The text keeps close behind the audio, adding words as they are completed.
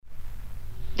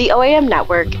The OAM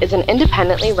Network is an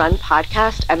independently run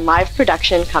podcast and live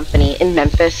production company in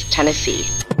Memphis, Tennessee.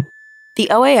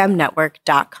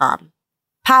 TheOAMNetwork.com.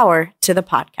 Power to the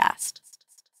podcast.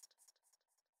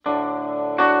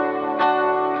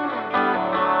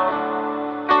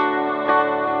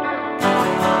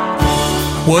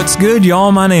 What's good,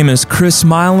 y'all? My name is Chris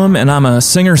Milam, and I'm a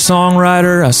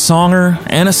singer-songwriter, a songer,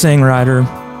 and a songwriter,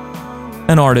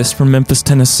 an artist from Memphis,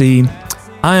 Tennessee.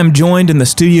 I am joined in the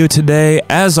studio today,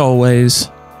 as always,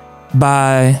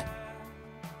 by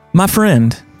my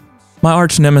friend, my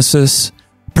arch nemesis,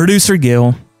 producer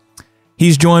Gil.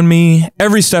 He's joined me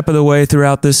every step of the way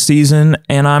throughout this season,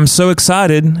 and I'm so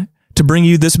excited to bring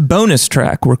you this bonus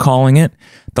track, we're calling it,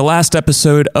 the last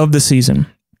episode of the season.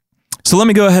 So let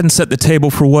me go ahead and set the table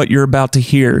for what you're about to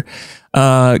hear.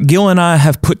 Gil and I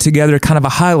have put together kind of a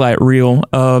highlight reel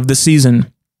of the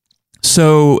season.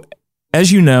 So,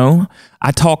 as you know,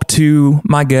 I talk to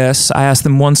my guests. I ask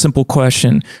them one simple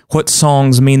question: what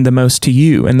songs mean the most to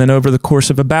you? And then over the course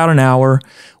of about an hour,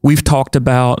 we've talked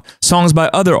about songs by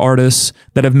other artists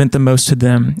that have meant the most to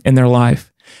them in their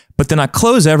life. But then I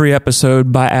close every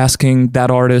episode by asking that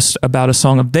artist about a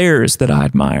song of theirs that I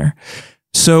admire.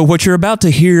 So what you're about to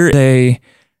hear is a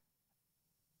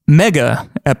mega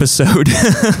episode,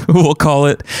 we'll call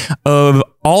it, of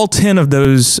all 10 of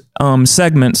those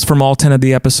segments from all 10 of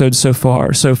the episodes so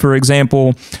far. So, for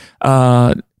example,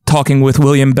 talking with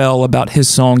William Bell about his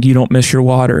song, You Don't Miss Your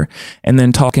Water, and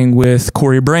then talking with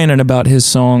Corey Brandon about his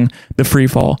song, The Free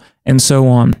Fall, and so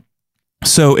on.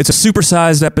 So it's a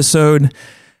supersized episode.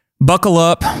 Buckle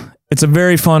up. It's a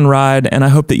very fun ride, and I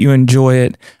hope that you enjoy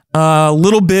it. A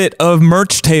little bit of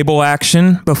merch table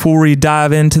action before we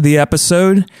dive into the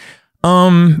episode.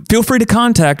 Feel free to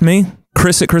contact me,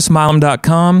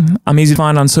 chris@chrismilam.com. I'm easy to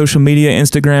find on social media,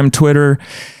 Instagram, Twitter.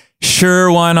 Sure,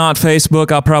 why not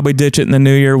Facebook? I'll probably ditch it in the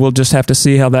new year. We'll just have to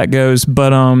see how that goes.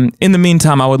 But in the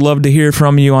meantime, I would love to hear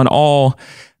from you on all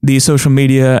the social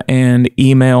media and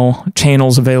email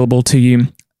channels available to you.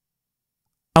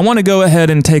 I want to go ahead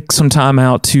and take some time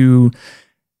out to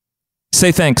say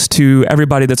thanks to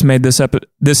everybody that's made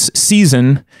this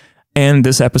season and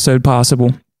this episode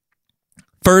possible.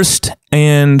 First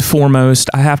and foremost,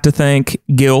 I have to thank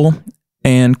Gil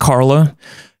and Carla,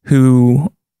 who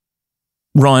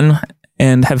run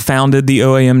and have founded the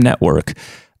OAM Network.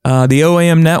 The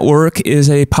OAM Network is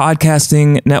a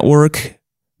podcasting network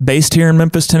based here in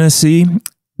Memphis, Tennessee,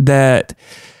 that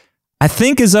I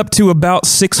think is up to about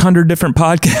 600 different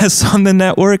podcasts on the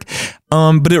network.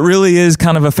 But it really is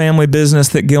kind of a family business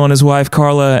that Gil and his wife,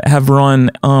 Carla, have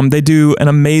run. They do an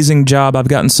amazing job. I've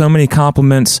gotten so many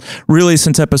compliments really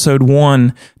since episode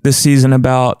 1 this season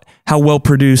about how well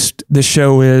produced the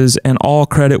show is, and all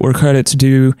credit where credit's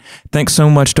due. Thanks so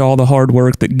much to all the hard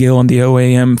work that Gil and the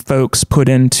OAM folks put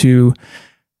into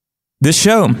this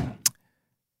show.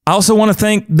 I also want to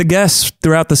thank the guests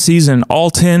throughout the season.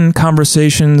 All 10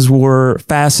 conversations were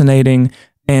fascinating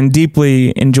and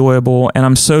deeply enjoyable, and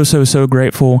I'm so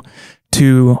grateful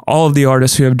to all of the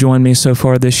artists who have joined me so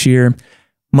far this year.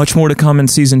 Much more to come in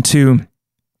season 2.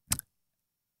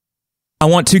 I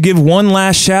want to give one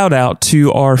last shout out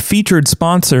to our featured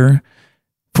sponsor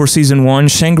for season 1,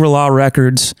 Shangri-La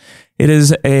Records. It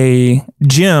is a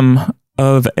gem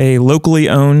of a locally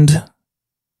owned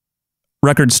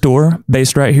record store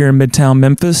based right here in Midtown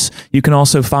Memphis. You can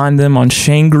also find them on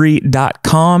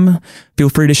shangri.com. Feel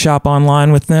free to shop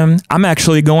online with them. I'm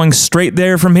actually going straight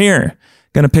there from here.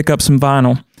 Going to pick up some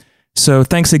vinyl. So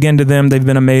thanks again to them. They've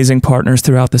been amazing partners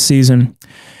throughout the season.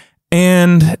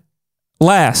 And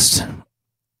last,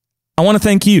 I want to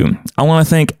thank you. I want to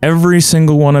thank every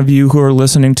single one of you who are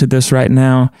listening to this right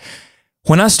now.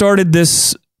 When I started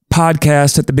this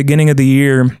podcast at the beginning of the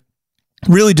year,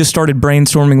 really just started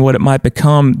brainstorming what it might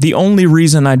become. The only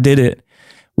reason I did it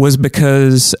was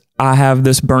because I have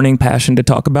this burning passion to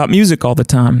talk about music all the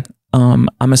time. I'm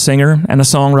a singer and a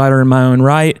songwriter in my own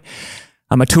right.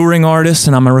 I'm a touring artist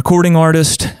and I'm a recording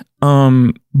artist.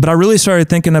 But I really started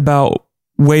thinking about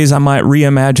ways I might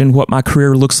reimagine what my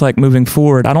career looks like moving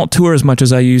forward. I don't tour as much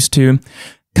as I used to,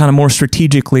 kind of more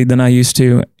strategically than I used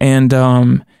to. And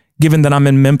given that I'm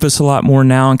in Memphis a lot more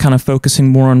now and kind of focusing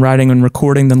more on writing and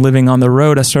recording than living on the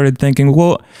road, I started thinking,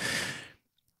 well,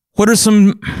 what are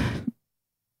some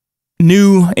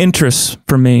new interests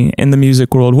for me in the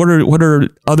music world? What are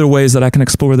other ways that I can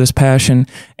explore this passion?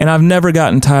 And I've never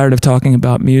gotten tired of talking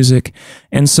about music.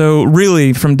 And so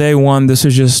really from day one, this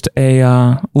is just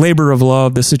a labor of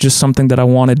love. This is just something that I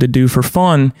wanted to do for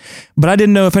fun, but I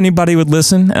didn't know if anybody would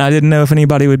listen, and I didn't know if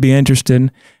anybody would be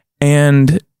interested.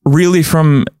 And really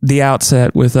from the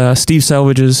outset with Steve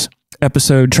Selvage's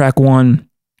episode, track 1,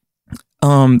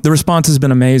 The response has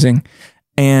been amazing.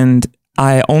 And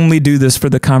I only do this for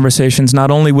the conversations,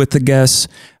 not only with the guests,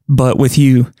 but with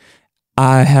you.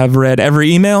 I have read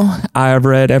every email. I have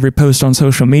read every post on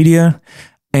social media.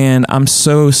 And I'm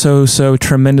so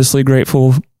tremendously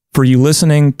grateful for you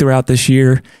listening throughout this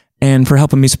year and for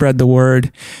helping me spread the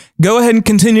word. Go ahead and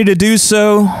continue to do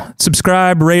so.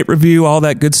 Subscribe, rate, review, all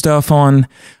that good stuff on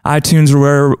iTunes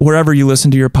or wherever you listen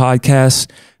to your podcasts,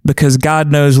 because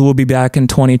God knows we'll be back in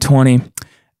 2020.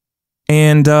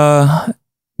 And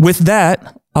with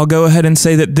that, I'll go ahead and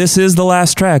say that this is the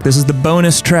last track. This is the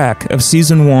bonus track of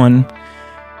Season 1.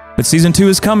 But Season 2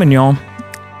 is coming, y'all.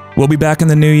 We'll be back in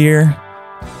the new year,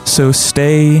 so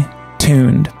stay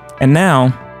tuned. And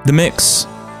now, the mix.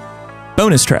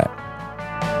 Bonus track.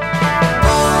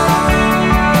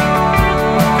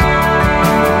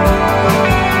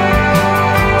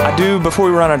 Before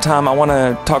we run out of time, I want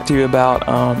to talk to you about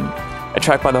a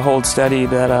track by the Hold Steady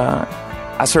that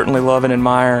I certainly love and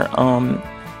admire.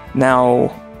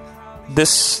 Now,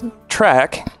 this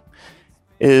track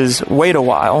is Wait a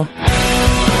While.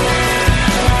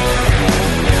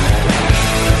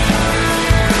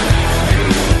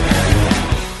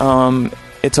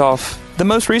 It's off the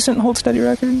most recent Hold Steady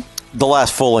record? The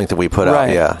last full length that we put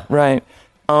out, yeah. Right.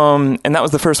 And that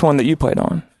was the first one that you played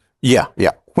on? Yeah.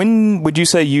 When would you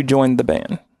say you joined the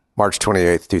band? March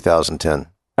 28th, 2010.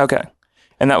 Okay.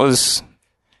 And that was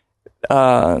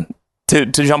to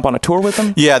jump on a tour with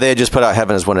them? Yeah, they had just put out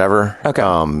Heaven is Whenever. Okay.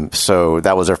 So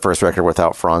that was their first record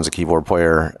without Franz, the keyboard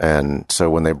player. And so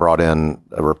when they brought in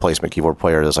a replacement keyboard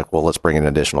player, it was like, well, let's bring in an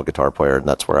additional guitar player. And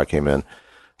that's where I came in.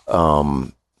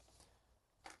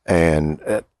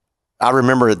 I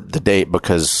remember the date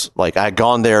because like I had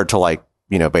gone there to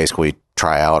basically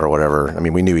try out or whatever. I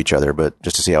mean, we knew each other, but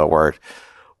just to see how it worked.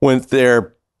 Went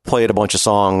there, played a bunch of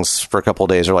songs for a couple of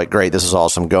days. They're like, great, this is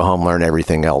awesome. Go home, learn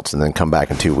everything else, and then come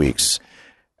back in 2 weeks.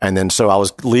 And then so I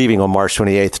was leaving on March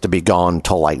 28th to be gone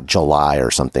till like July or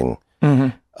something.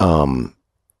 Mm-hmm.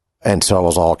 And so I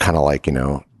was all kind of like,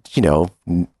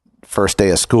 first day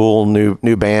of school,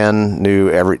 new band, knew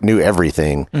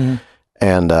everything. Mm-hmm.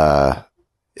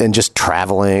 And just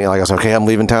traveling. Like I was like, okay, I'm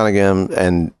leaving town again.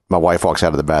 And my wife walks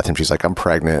out of the bathroom. She's like, I'm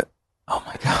pregnant. Oh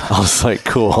my God. I was like,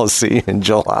 cool. I'll see you in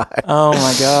July. Oh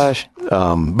my gosh.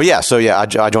 But yeah, so yeah, I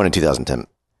joined in 2010.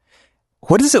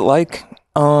 What is it like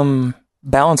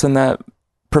balancing that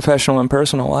professional and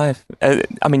personal life?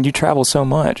 I mean, you travel so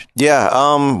much. Yeah.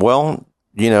 Well,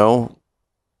 I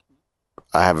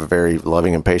have a very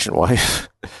loving and patient wife.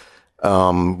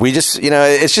 We just,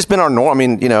 it's just been our norm. I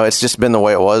mean, it's just been the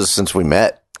way it was since we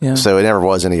met. Yeah. So it never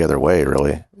was any other way,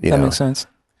 really. That makes sense.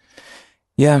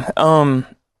 Yeah.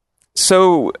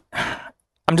 So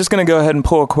I'm just going to go ahead and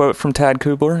pull a quote from Tad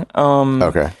Kubler.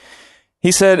 Okay.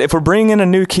 He said, if we're bringing in a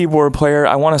new keyboard player,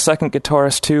 I want a second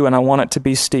guitarist too, and I want it to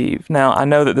be Steve. Now, I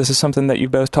know that this is something that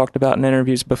you've both talked about in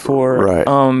interviews before.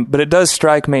 Right. But it does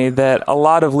strike me that a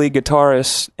lot of lead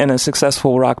guitarists in a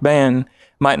successful rock band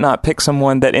might not pick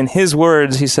someone that, in his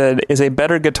words, he said, is a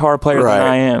better guitar player than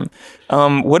I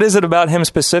am. What is it about him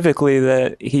specifically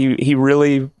that he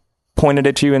really pointed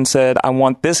at you and said, I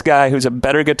want this guy who's a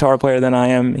better guitar player than I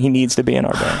am. He needs to be in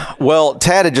our band. Well,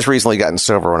 Tad had just recently gotten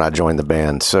sober when I joined the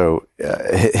band. So he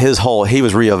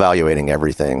was reevaluating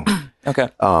everything. Okay.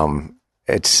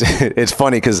 It's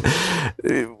funny because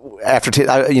after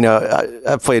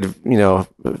I played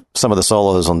some of the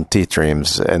solos on Teeth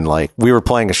Dreams, and like we were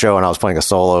playing a show and I was playing a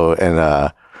solo,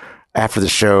 and after the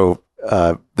show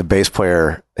the bass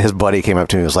player, his buddy, came up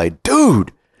to me and was like,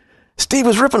 dude, Steve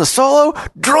was ripping a solo.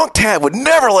 Drunk Tad would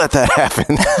never let that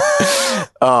happen.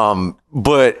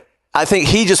 But I think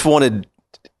he just wanted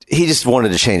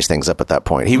to change things up at that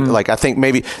point. I think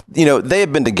maybe, they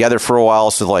had been together for a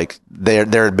while. So like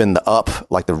there had been the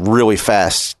up, like the really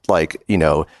fast,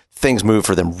 things moved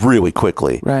for them really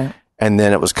quickly. Right. And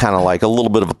then it was kind of like a little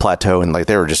bit of a plateau, and like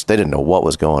they didn't know what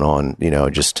was going on,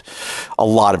 just a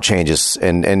lot of changes.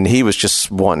 And he was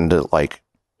just wanting to, like,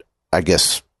 I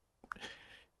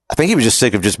think he was just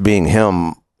sick of just being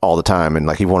him all the time. And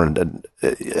like he wanted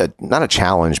not a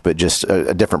challenge, but just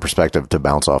a different perspective to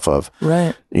bounce off of.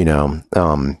 Right.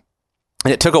 And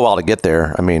it took a while to get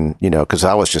there. I mean, cause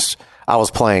I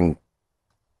was playing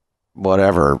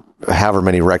however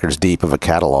many records deep of a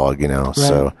catalog, right.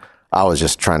 So I was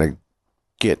just trying to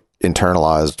get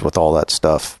internalized with all that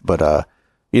stuff. But,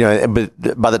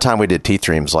 but by the time we did Teeth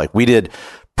Dreams, like we did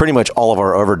pretty much all of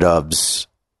our overdubs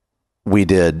we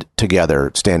did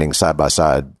together, standing side by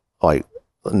side, like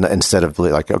instead of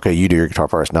like, okay, you do your guitar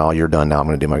parts now, you're done now, I'm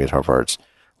going to do my guitar parts.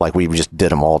 Like we just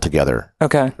did them all together.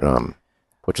 Okay.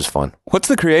 which is fun. What's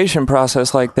the creation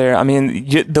process like there? I mean,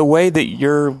 the way that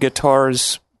your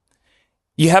guitars,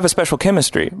 you have a special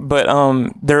chemistry, but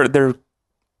they're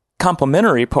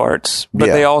complementary parts, but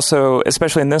they also,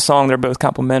 especially in this song, they're both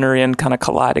complementary and kind of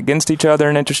collide against each other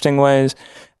in interesting ways.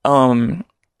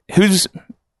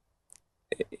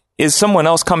 Is someone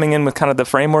else coming in with kind of the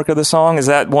framework of the song? Is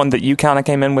that one that you kind of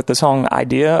came in with the song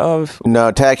idea of?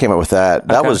 No, Tag came up with that.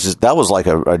 That Okay. was like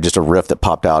just a riff that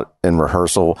popped out in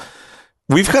rehearsal.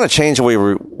 We've kind of changed the way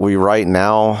we write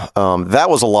now.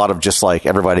 That was a lot of just like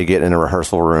everybody getting in a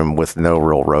rehearsal room with no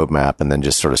real roadmap and then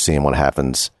just sort of seeing what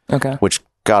happens. Okay. Which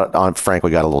frankly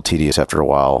got a little tedious after a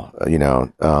while,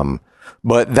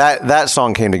 But that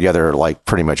song came together like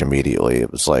pretty much immediately.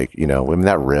 It was like,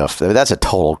 that riff, that's a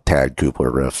total Tad Coupler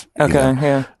riff. Okay.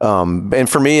 Yeah. And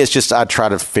for me, it's just, I try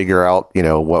to figure out,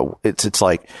 what it's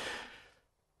like,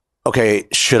 okay,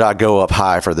 should I go up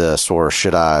high for this, or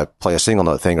should I play a single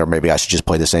note thing, or maybe I should just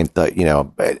play the same thing,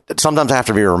 sometimes I have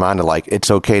to be reminded, like,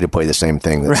 it's okay to play the same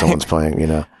thing that someone's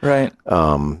playing, Right.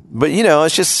 But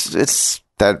it's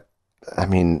that, I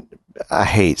mean, I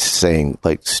hate saying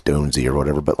like Stonesy or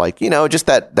whatever, but like, just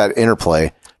that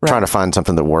interplay, trying to find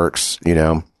something that works,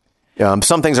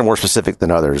 some things are more specific than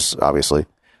others, obviously.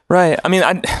 Right. I mean,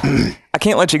 I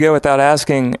can't let you go without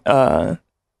asking,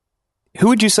 who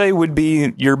would you say would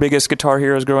be your biggest guitar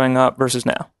heroes growing up versus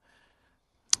now?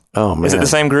 Oh man. Is it the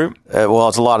same group? Well,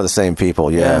 it's a lot of the same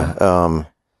people. Yeah.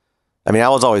 I mean, I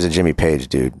was always a Jimmy Page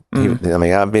dude.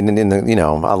 I've been in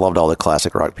the, I loved all the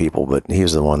classic rock people, but he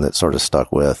was the one that sort of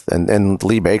stuck with. And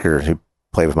Lee Baker, who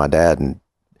played with my dad and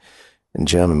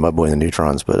Jim and Mudboy and the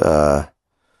Neutrons. But,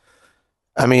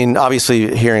 I mean,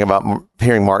 obviously hearing Mark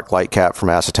Lightcap from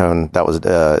Acetone, that was,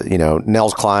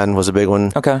 Nels Cline was a big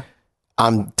one. Okay.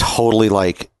 I'm totally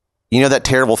like, that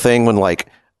terrible thing when like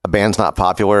a band's not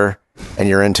popular and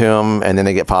you're into them, and then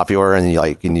they get popular, and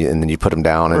and then you put them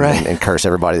down and curse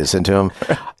everybody that's into them.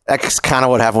 That's kind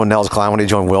of what happened with Nels Cline when he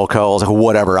joined Wilco. I was like,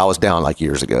 whatever. I was down like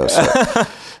years ago. So,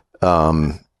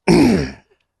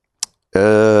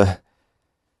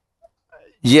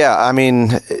 yeah. I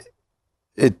mean,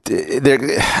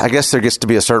 I guess there gets to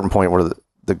be a certain point where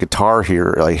the guitar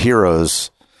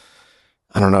heroes.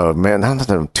 I don't know, man. Not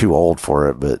that I'm too old for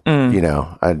it, but I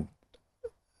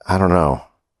don't know.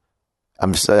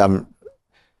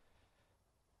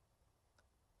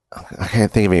 I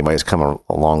can't think of anybody who's come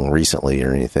along recently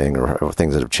or anything, or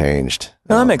things that have changed.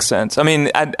 No, that makes sense. I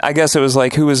mean, I guess it was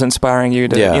like, who was inspiring you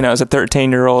to, as a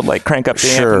 13-year-old, like crank up the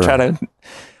amp and try to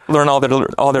learn all their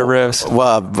riffs?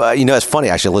 Well, it's funny.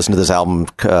 I actually listened to this album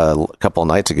a couple of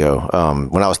nights ago.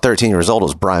 When I was 13 years old, it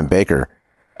was Brian Baker.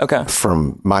 Okay.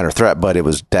 From Minor Threat, but it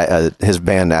was his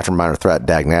band after Minor Threat,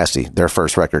 Dag Nasty. Their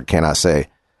first record, Can I Say?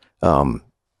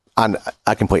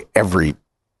 I can play every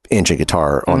inch of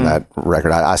guitar on that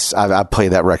record. I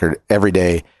played that record every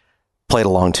day, played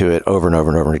along to it over and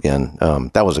over and over again.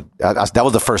 That was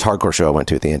the first hardcore show I went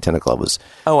to at the Antenna Club.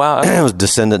 Oh wow! It was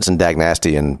Descendants and Dag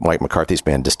Nasty and Mike McCarthy's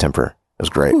band Distemper. It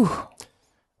was great. Whew.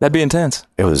 That'd be intense.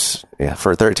 It was,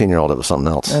 for a 13-year-old, it was something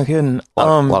else. No kidding.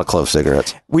 A lot of clove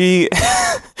cigarettes. We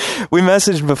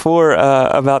messaged before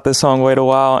about this song, Wait a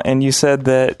While, and you said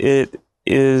that it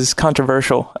is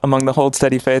controversial among the Hold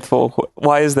Steady faithful.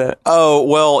 Why is that? Oh,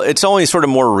 well, it's only sort of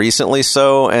more recently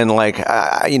so, and like,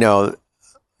 I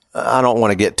don't want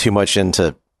to get too much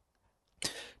into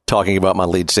talking about my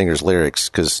lead singer's lyrics,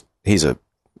 because he's a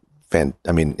fan.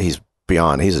 I mean, he's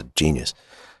a genius.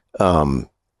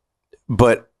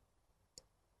 But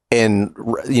in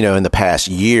the past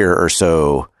year or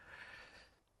so,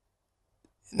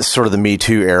 sort of the Me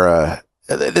Too era,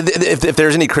 if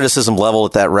there's any criticism level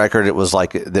at that record, it was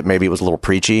like that maybe it was a little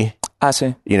preachy. I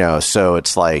see. So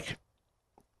it's like,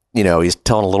 he's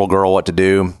telling a little girl what to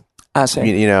do. I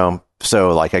see.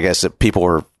 So like, I guess that people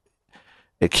were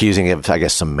accusing of, I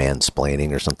guess, some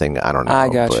mansplaining or something. I don't know. I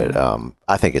got you. But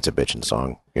I think it's a bitchin'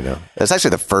 song. It's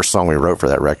actually the first song we wrote for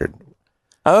that record.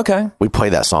 Oh, okay. We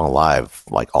played that song live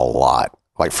like a lot,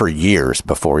 like for years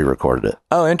before we recorded it.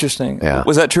 Oh, interesting. Yeah.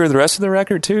 Was that true of the rest of the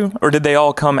record too, or did they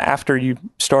all come after you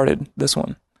started this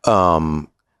one?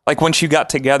 Like once you got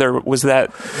together, was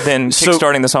that then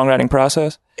kickstarting the songwriting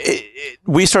process?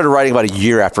 We started writing about a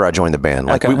year after I joined the band.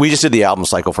 Like we just did the album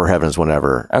cycle for Heaven Is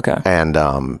Whenever. Okay. And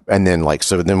then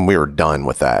then we were done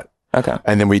with that. Okay.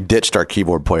 And then we ditched our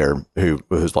keyboard player who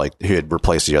had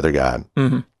replaced the other guy.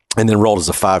 Mm-hmm. And then rolled as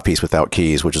a 5-piece without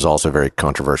keys, which is also a very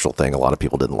controversial thing. A lot of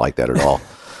people didn't like that at all.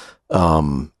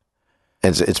 And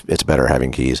it's better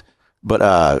having keys.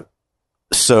 But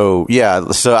So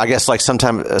I guess like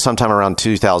sometime around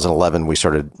 2011 we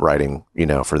started writing,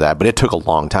 for that, but it took a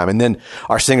long time. And then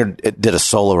our singer did a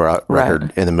solo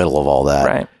record in the middle of all that.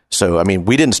 Right. So I mean,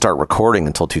 we didn't start recording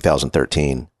until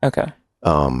 2013. Okay.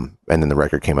 And then the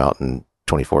record came out in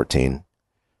 2014.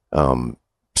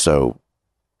 So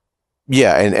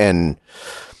yeah, and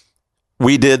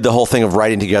we did the whole thing of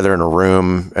writing together in a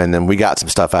room, and then we got some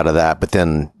stuff out of that. But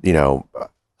then,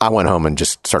 I went home and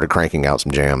just started cranking out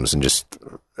some jams and just,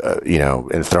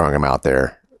 and throwing them out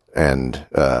there. And,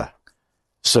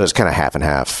 so it's kind of half and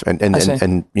half, and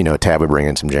Tab would bring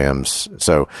in some jams.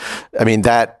 So, I mean,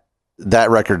 that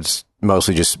record's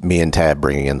mostly just me and Tab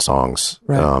bringing in songs.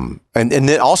 Right. And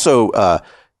then also,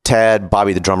 Tad,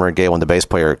 Bobby, the drummer, and Galen, the bass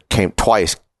player, came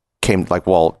like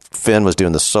while Finn was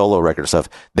doing the solo record stuff,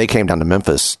 they came down to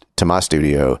Memphis to my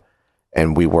studio,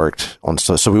 and we worked on,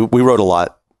 so we wrote a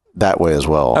lot that way as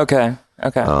well. Okay.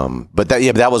 But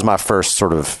that was my first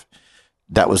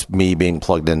that was me being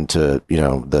plugged into,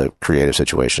 the creative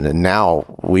situation. And now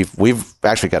we've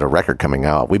actually got a record coming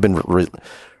out. We've been,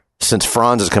 since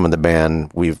Franz has come in the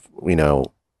band, we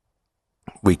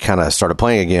kind of started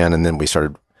playing again, and then we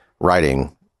started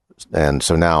writing. And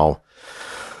so now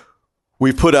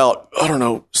we put out,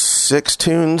 6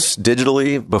 tunes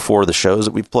digitally before the shows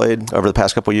that we've played over the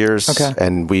past couple of years. Okay.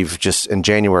 And we've just, in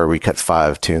January, we cut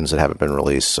 5 tunes that haven't been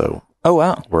released. So, oh,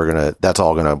 wow. That's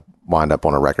all going to wind up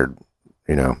on a record,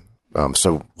 so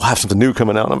we'll have something new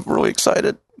coming out. I'm really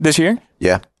excited. This year?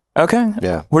 Yeah. Okay.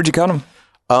 Yeah. Where'd you cut them?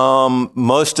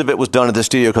 Most of it was done at the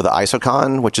studio called the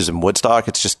Isocon, which is in Woodstock.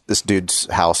 It's just this dude's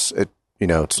house.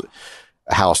 It's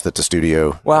a house that's a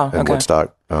studio. Wow. In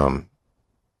Woodstock.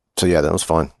 So yeah, that was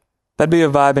fun. That'd be a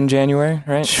vibe in January,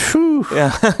 right? Whew.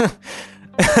 Yeah.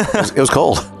 it was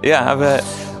cold. Yeah, I bet.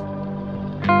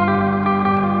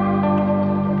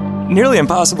 Nearly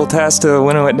impossible task to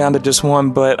winnow it down to just one,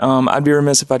 but I'd be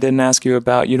remiss if I didn't ask you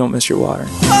about You Don't Miss Your Water.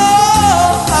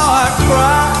 Oh, how I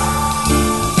cry.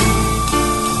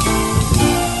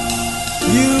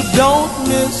 You don't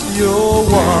miss your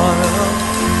water.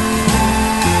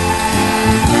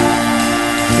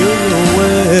 Your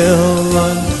well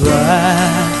run dry.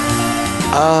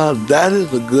 That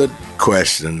is a good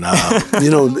question.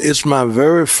 It's my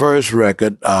very first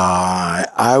record.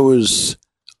 I was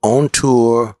on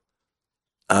tour,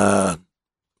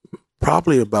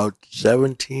 probably about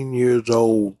 17 years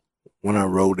old when I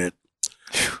wrote it.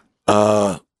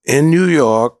 In New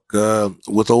York,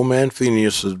 with Old Man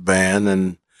Phineas's band,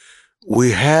 and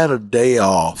we had a day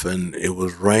off, and it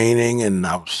was raining, and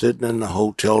I was sitting in the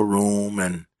hotel room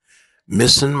and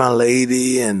missing my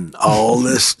lady and all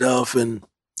this stuff, and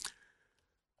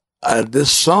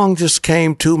this song just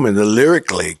came to me. The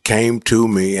lyrically came to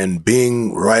me, and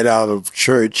being right out of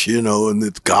church, in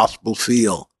this gospel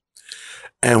feel.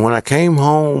 And when I came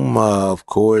home, of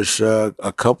course,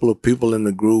 a couple of people in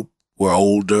the group were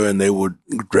older and they were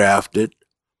drafted.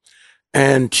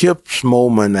 And Chip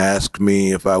Smolman asked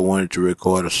me if I wanted to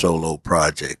record a solo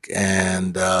project.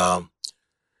 And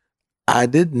I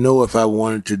didn't know if I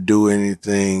wanted to do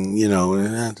anything,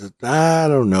 and I said, I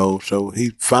don't know. So he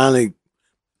finally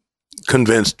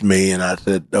convinced me, and I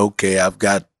said, okay, I've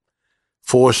got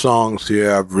 4 songs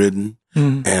here I've written,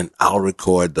 and I'll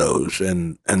record those.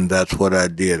 And that's what I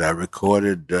did. I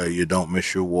recorded You Don't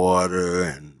Miss Your Water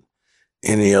and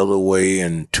Any Other Way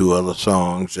and 2 other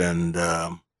songs. And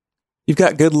you've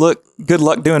got good luck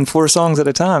doing 4 songs at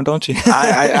a time, don't you?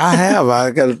 I have.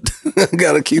 I got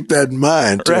to keep that in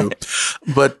mind too. Right.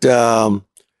 But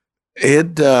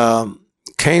it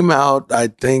came out, I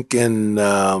think, in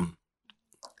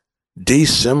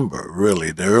December,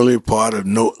 really, the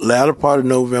latter part of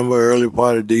November, early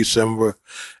part of December,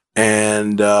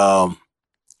 and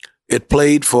it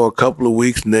played for a couple of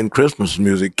weeks, and then Christmas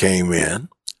music came in.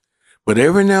 But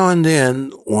every now and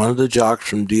then, one of the jocks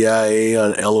from DIA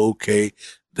or LOK,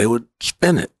 they would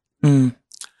spin it. Mm.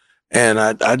 And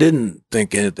I didn't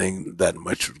think anything that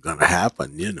much was going to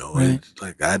happen, Right. It's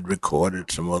like I'd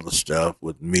recorded some other stuff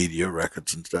with Media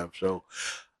Records and stuff. So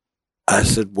I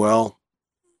said, well,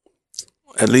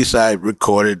 at least I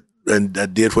recorded and I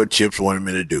did what Chips wanted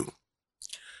me to do.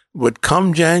 But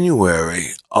come January,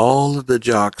 all of the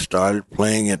jocks started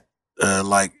playing it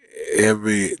like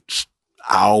every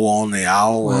hour on the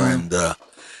hour. Wow. And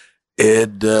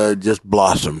it just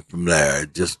blossomed from there.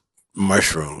 It just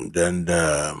mushroomed. And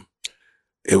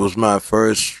it was my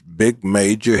first big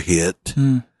major hit.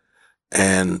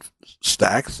 And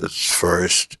Stax's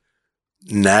first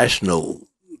national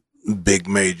big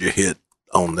major hit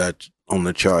on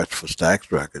the charts for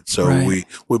Stax Records. So right.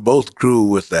 we both grew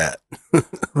with that.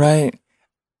 Right.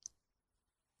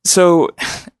 So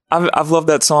I've loved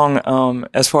that song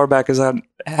as far back as I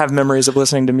have memories of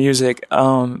listening to music.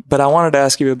 But I wanted to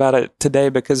ask you about it today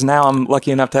because now I'm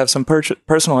lucky enough to have some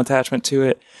personal attachment to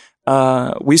it.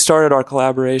 We started our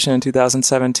collaboration in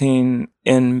 2017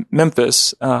 in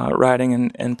Memphis,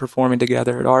 writing and performing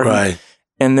together at Ardent. Right.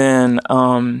 And then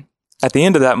at the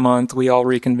end of that month, we all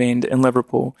reconvened in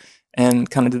Liverpool and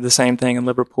kind of did the same thing in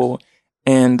Liverpool.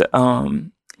 And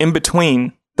in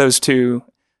between those two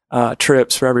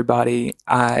trips for everybody,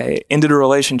 I ended a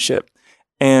relationship.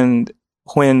 And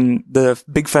when the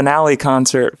big finale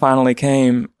concert finally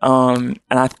came, and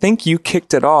I think you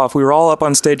kicked it off, we were all up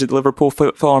on stage at the Liverpool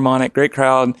Philharmonic, great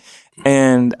crowd.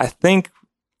 And I think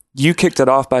you kicked it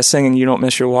off by singing You Don't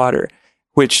Miss Your Water,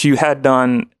 which you had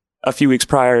done a few weeks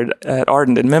prior at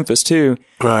Ardent in Memphis too.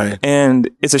 Right. And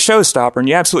it's a showstopper and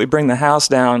you absolutely bring the house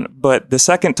down. But the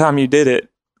second time you did it,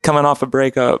 coming off a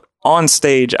breakup, on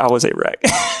stage, I was a wreck.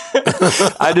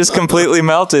 I just completely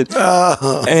melted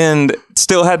and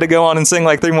still had to go on and sing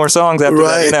like 3 more songs after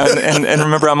that, you know, and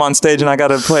remember I'm on stage and I got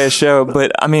to play a show.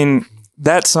 But I mean,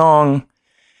 that song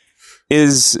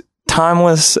is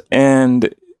timeless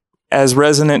and as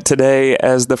resonant today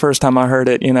as the first time I heard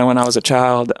it, you know, when I was a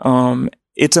child.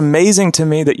 It's amazing to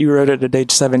me that you wrote it at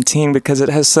age 17 because it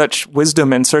has such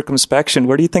wisdom and circumspection.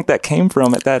 Where do you think that came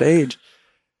from at that age?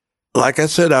 Like I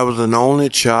said, I was an only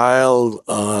child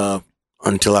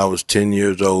until I was 10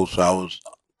 years old, so I was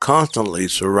constantly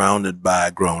surrounded by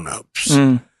grown-ups.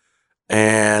 Mm.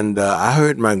 And I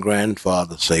heard my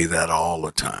grandfather say that all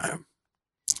the time.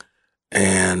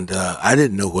 And I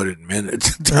didn't know what it meant at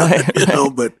the time, you know,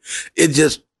 but it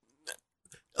just,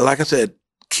 like I said,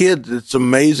 kids, it's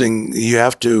amazing. You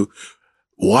have to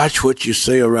watch what you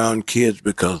say around kids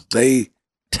because they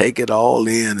take it all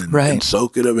in and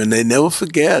soak it up and they never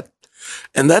forget.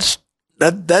 And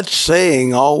that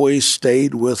saying always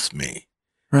stayed with me.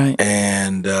 Right.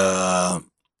 And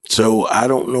so I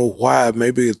don't know why,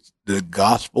 maybe it's the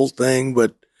gospel thing,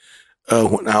 but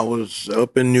when I was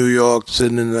up in New York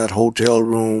sitting in that hotel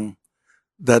room,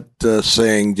 that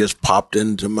saying just popped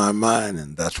into my mind,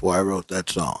 and that's why I wrote that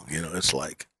song. You know, it's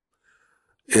like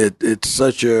it's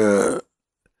such an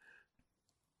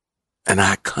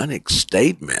iconic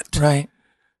statement. Right.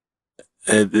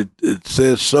 It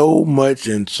says so much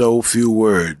in so few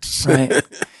words. Right.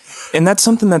 And that's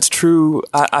something that's true,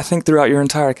 I think, throughout your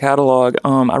entire catalog.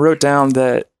 I wrote down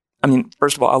that, I mean,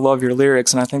 first of all, I love your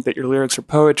lyrics, and I think that your lyrics are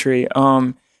poetry.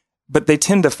 But they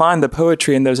tend to find the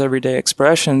poetry in those everyday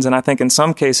expressions. And I think in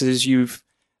some cases your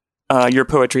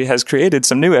poetry has created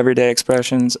some new everyday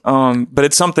expressions. But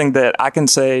it's something that I can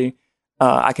say,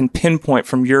 I can pinpoint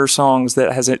from your songs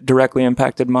that has directly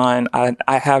impacted mine.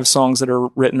 I have songs that are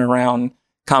written around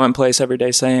commonplace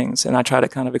everyday sayings, and I try to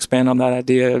kind of expand on that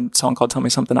idea. A song called Tell Me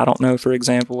Something I Don't Know, for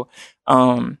example.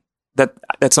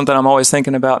 That's something I'm always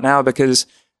thinking about now because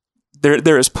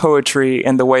there is poetry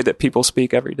in the way that people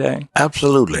speak every day.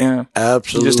 Absolutely. Yeah.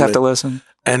 Absolutely. You just have to listen.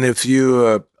 And if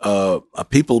you're a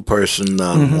people person,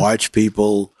 watch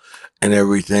people and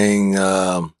everything,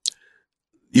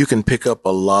 you can pick up a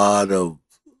lot of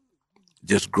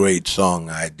just great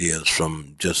song ideas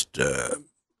from just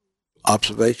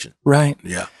observation. Right.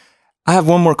 Yeah. I have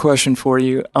one more question for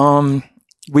you.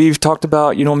 We've talked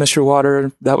about You Don't Miss Your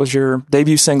Water. That was your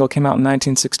debut single, came out in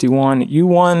 1961. You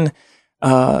won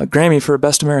Grammy for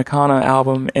Best Americana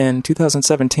album in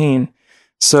 2017.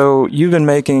 So you've been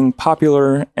making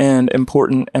popular and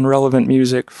important and relevant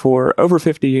music for over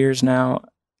 50 years now.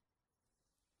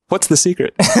 What's the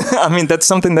secret? I mean, that's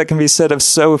something that can be said of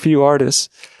so few artists.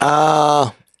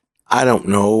 I don't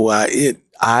know.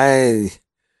 I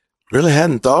really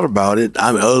hadn't thought about it.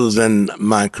 I mean, other than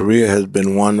my career has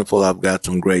been wonderful. I've got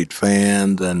some great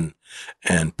fans and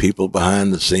people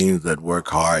behind the scenes that work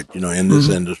hard, you know, in this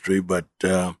industry. But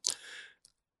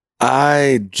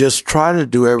I just try to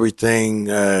do everything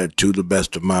to the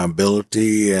best of my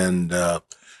ability, and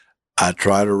I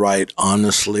try to write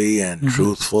honestly and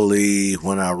truthfully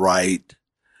when I write.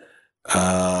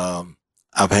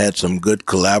 I've had some good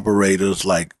collaborators,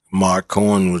 like Mark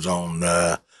Cohen was on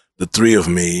The Three of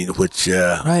Me, which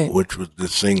was the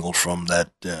single from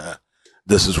that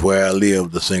This Is Where I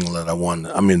Live, the single that I won.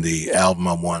 I mean, the album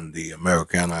I won the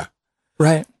Americana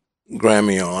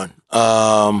Grammy on.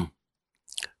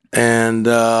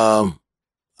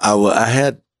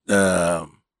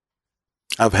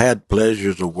 I've had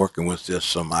pleasures of working with just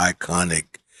some iconic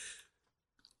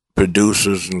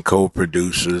producers and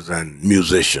co-producers and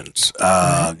musicians.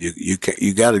 You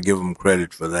got to give them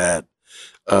credit for that.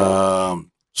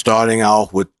 Starting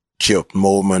out with Chip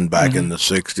Moman back in the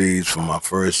 60s for my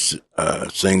first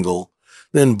single.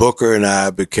 Then Booker and I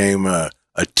became a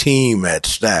a team at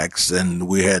Stax, and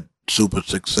we had super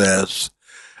success.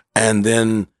 And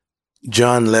then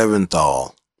John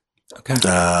Leventhal, Okay.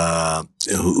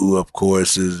 who of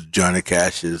course is Johnny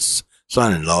Cash's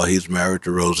son-in-law. He's married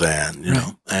to Roseanne, you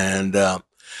know, and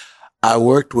I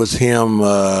worked with him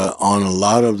on a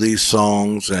lot of these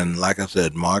songs, and like I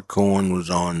said, Mark Cohen was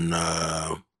on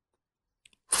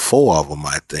 4 of them,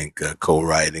 I think,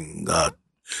 co-writing.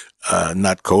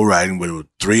 Not co-writing, but it was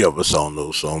 3 of us on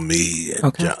those songs, me,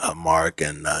 Mark,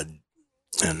 and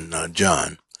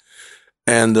John.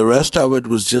 And the rest of it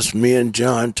was just me and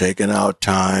John taking our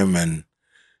time and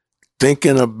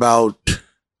thinking about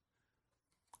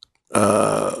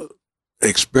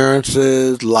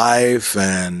experiences, life,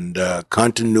 and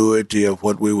continuity of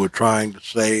what we were trying to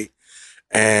say,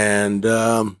 and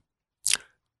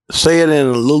say it in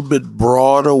a little bit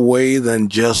broader way than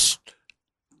just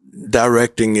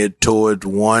directing it towards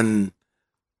one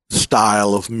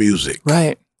style of music.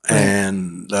 Right.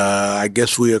 And I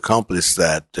guess we accomplished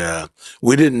that.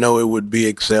 We didn't know it would be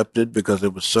accepted because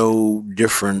it was so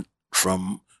different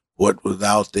from what was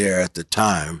out there at the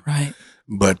time. Right.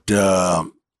 But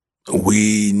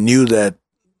we knew that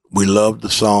we loved the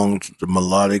songs, the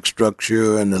melodic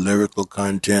structure and the lyrical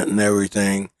content and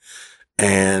everything.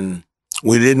 And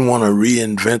we didn't want to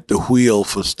reinvent the wheel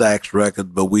for Stax Records,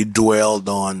 but we dwelled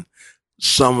on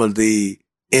some of the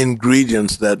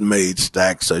ingredients that made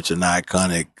Stax such an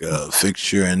iconic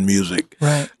fixture in music,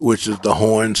 right, which is the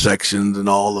horn sections and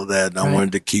all of that. And I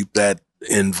wanted to keep that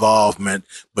involvement,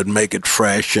 but make it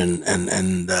fresh and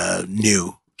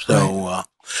new. So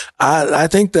I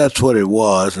think that's what it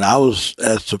was. And I was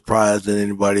as surprised as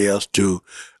anybody else to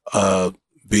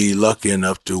be lucky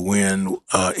enough to win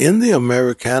in the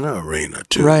Americana Arena,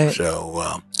 too. Right.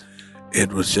 So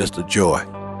it was just a joy.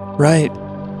 Right.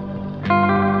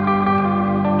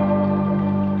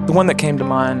 The one that came to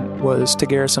mind was To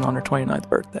Garrison on her 29th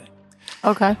birthday.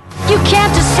 Okay. You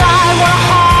can't decide what a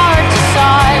heart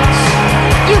decides.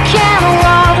 You can't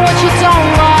love what you don't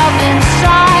love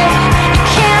inside. You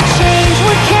can't change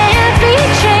what can't be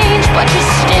changed, but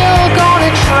you're still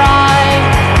gonna try.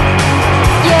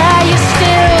 Yeah, you're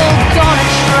still gonna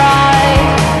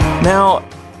try. Now,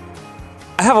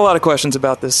 I have a lot of questions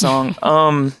about this song.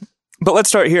 But let's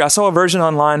start here. I saw a version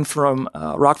online from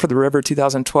Rock for the River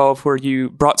 2012 where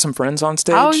you brought some friends on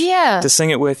stage to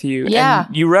sing it with you. Yeah.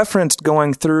 And you referenced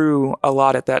going through a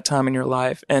lot at that time in your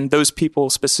life, and those people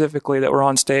specifically that were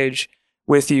on stage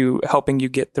with you helping you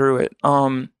get through it.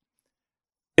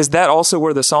 Is that also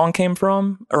where the song came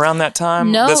from around that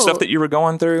time? No. The stuff that you were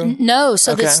going through? No.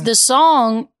 So the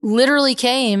song literally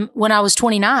came when I was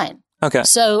 29. Okay.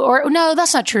 So, or no,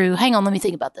 that's not true. Hang on. Let me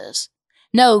think about this.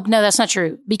 No, that's not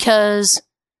true, because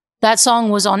that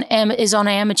song is on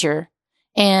Amateur,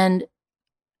 and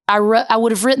I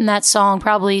would have written that song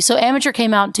probably. So Amateur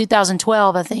came out in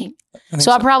 2012, I think.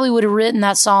 I probably would have written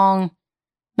that song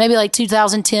maybe like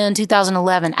 2010,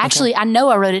 2011. Actually, I know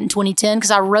I wrote it in 2010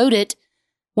 because I wrote it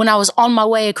when I was on my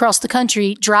way across the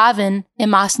country driving in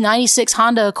my 96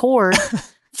 Honda Accord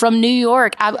from New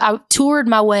York. I toured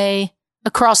my way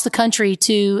across the country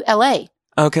to LA.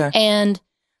 Okay. And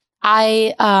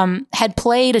I had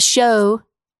played a show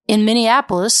in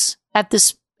Minneapolis at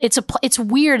this. It's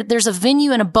weird. There's a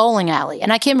venue in a bowling alley,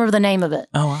 and I can't remember the name of it.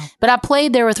 Oh wow! But I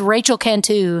played there with Rachel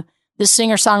Cantu, this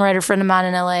singer-songwriter friend of mine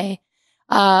in LA.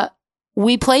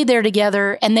 We played there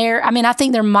together, and I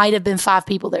think there might have been 5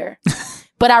 people there.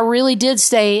 But I really did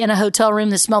stay in a hotel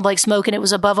room that smelled like smoke, and it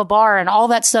was above a bar and all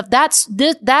that stuff.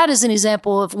 That is an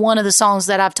example of one of the songs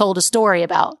that I've told a story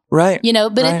about. Right.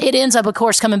 But it ends up, of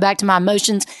course, coming back to my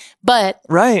emotions. But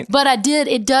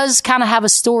it does kind of have a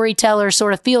storyteller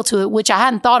sort of feel to it, which I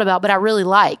hadn't thought about, but I really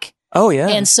like. Oh, yeah.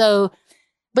 And so,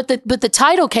 but the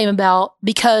title came about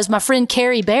because my friend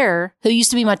Carrie Bear, who used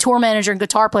to be my tour manager and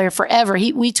guitar player forever,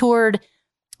 we toured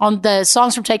on the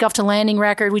Songs from Takeoff to Landing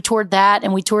record. We toured that,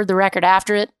 and we toured the record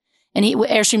after it, and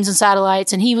Airstreams and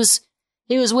Satellites. And he was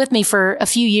with me for a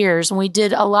few years, and we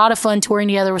did a lot of fun touring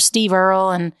together with Steve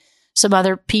Earle and some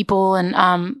other people, and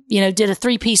did a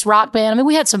 3-piece rock band. I mean,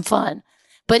 we had some fun.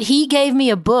 But he gave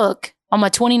me a book on my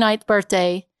 29th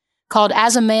birthday called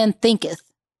As a Man Thinketh.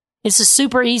 It's a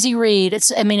super easy read.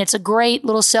 It's a great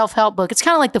little self-help book. It's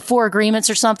kind of like the 4 Agreements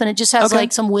or something. It just has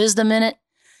like some wisdom in it.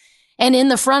 And in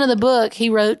the front of the book, he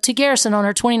wrote To Garrison on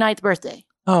her 29th birthday.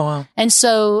 Oh, wow. And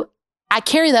so I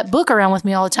carry that book around with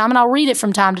me all the time, and I'll read it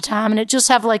from time to time, and it just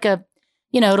have like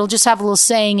it'll just have a little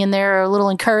saying in there, or a little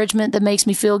encouragement that makes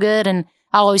me feel good. And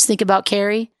I always think about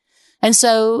Carrie. And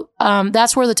so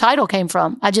that's where the title came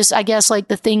from. I guess like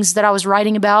the things that I was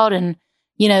writing about, and,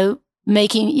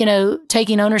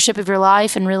 taking ownership of your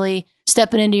life and really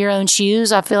stepping into your own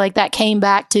shoes. I feel like that came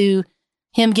back to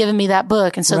him giving me that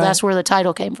book. And so Right. that's where the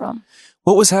title came from.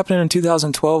 What was happening in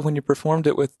 2012 when you performed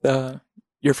it with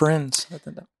your friends?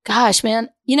 Gosh, man.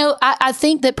 You know, I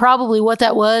think that probably what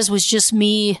that was just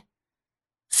me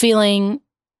feeling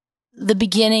the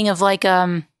beginning of like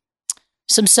some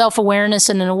self-awareness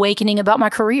and an awakening about my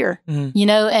career, you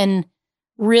know, and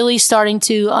really starting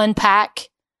to unpack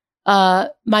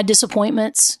my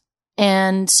disappointments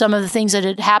and some of the things that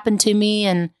had happened to me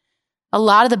and a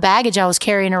lot of the baggage I was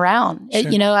carrying around.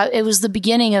 Sure. It was the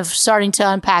beginning of starting to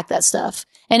unpack that stuff.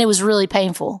 And it was really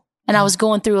painful. And I was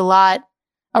going through a lot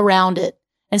around it.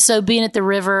 And so being at the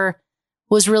river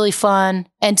was really fun.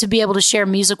 And to be able to share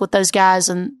music with those guys,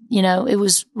 and, you know, it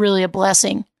was really a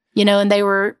blessing, you know, and they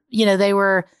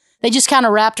just kind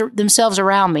of wrapped themselves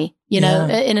around me, you know,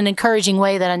 in an encouraging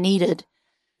way that I needed.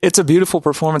 It's a beautiful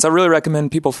performance. I really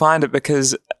recommend people find it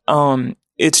because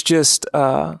it's just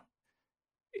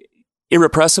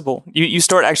irrepressible. You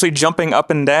start actually jumping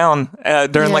up and down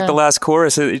during like the last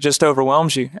chorus. It just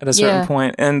overwhelms you at a certain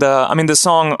point. And I mean, the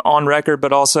song on record,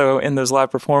 but also in those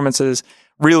live performances,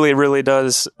 really, really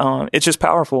does. It's just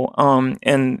powerful.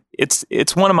 And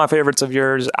it's one of my favorites of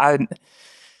yours. I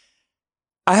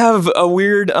have a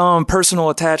weird personal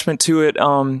attachment to it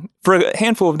for a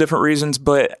handful of different reasons,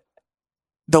 but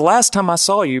the last time I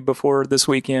saw you before this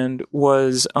weekend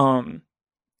was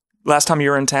last time you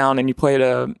were in town and you played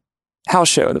a house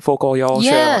show, the Folk All Y'all show,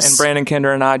 and Brandon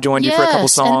Kinder and I joined you for a couple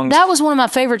songs. And that was one of my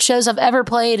favorite shows I've ever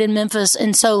played in Memphis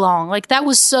in so long. Like, that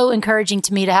was so encouraging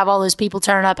to me to have all those people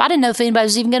turn up. I didn't know if anybody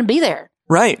was even going to be there.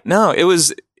 Right. No, it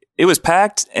was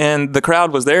packed and the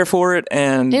crowd was there for it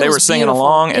and they were singing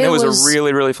along and it was a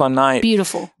really, really fun night.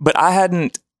 Beautiful. But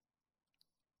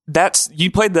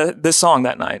you played this song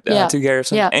that night to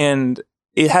Garrison and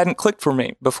it hadn't clicked for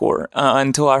me before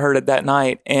until I heard it that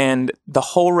night. And the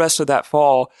whole rest of that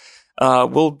fall,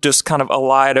 we'll just kind of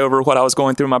elide over what I was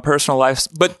going through in my personal life.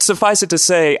 But suffice it to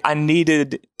say, I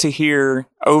needed to hear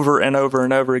over and over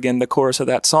and over again the chorus of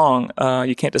that song.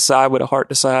 You can't decide what a heart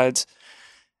decides.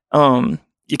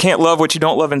 You can't love what you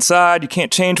don't love inside. You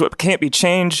can't change what can't be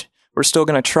changed. We're still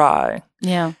going to try.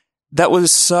 Yeah. That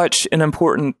was such an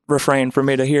important refrain for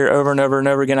me to hear over and over and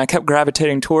over again. I kept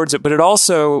gravitating towards it, but it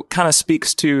also kind of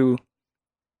speaks to,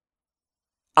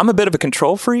 I'm a bit of a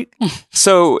control freak.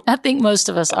 So I think most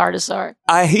of us artists are.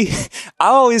 I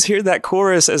always hear that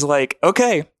chorus as like,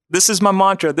 okay, this is my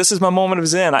mantra. This is my moment of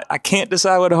zen. I can't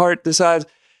decide what a heart decides,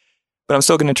 but I'm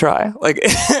still going to try. Like,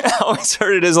 I always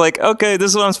heard it as like, okay,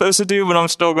 this is what I'm supposed to do, but I'm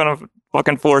still going to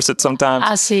fucking force it sometimes.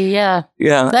 I see. Yeah.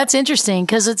 Yeah. That's interesting.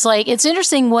 Cause it's like, it's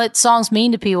interesting what songs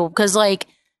mean to people. Cause like,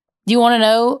 do you want to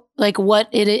know like what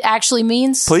it actually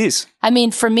means? Please. I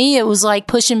mean, for me, it was like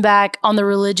pushing back on the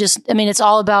religious. I mean, it's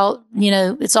all about,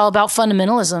 it's all about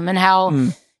fundamentalism and how,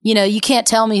 you can't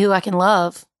tell me who I can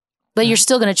love, but you're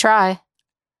still going to try.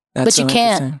 That's but you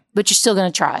can't, but you're still going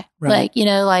to try. Right.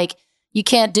 Like, you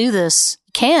can't do this.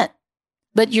 You can't,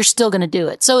 but you're still going to do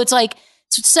it. So it's like,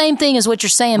 it's the same thing as what you're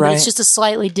saying, but it's just a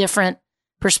slightly different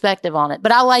perspective on it.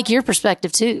 But I like your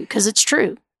perspective too, because it's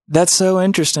true. That's so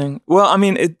interesting. Well, I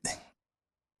mean,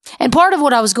 and part of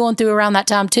what I was going through around that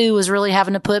time too was really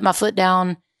having to put my foot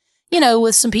down,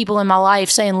 with some people in my life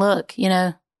saying, look, you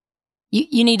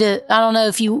need to, I don't know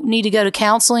if you need to go to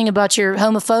counseling about your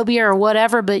homophobia or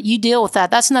whatever, but you deal with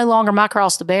that. That's no longer my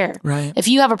cross to bear. Right. If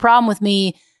you have a problem with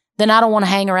me, then I don't want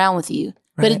to hang around with you.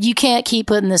 Right. But you can't keep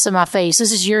putting this in my face.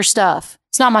 This is your stuff.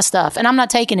 It's not my stuff. And I'm not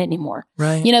taking it anymore.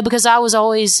 Right. Because I was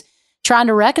always trying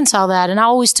to reconcile that. And I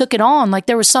always took it on like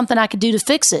there was something I could do to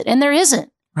fix it. And there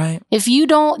isn't. Right. If you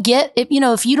don't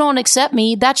if you don't accept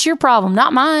me, that's your problem,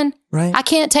 not mine. Right. I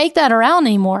can't take that around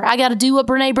anymore. I got to do what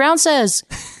Brene Brown says.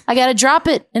 I got to drop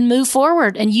it and move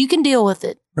forward, and you can deal with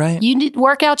it. Right. You need to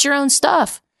work out your own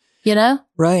stuff,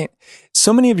 Right.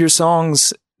 So many of your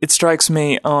songs, it strikes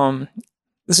me,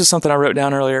 this is something I wrote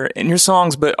down earlier in your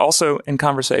songs, but also in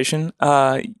conversation.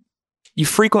 You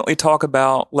frequently talk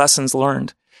about lessons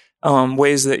learned,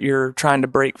 ways that you're trying to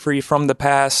break free from the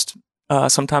past,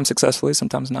 sometimes successfully,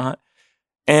 sometimes not.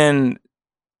 And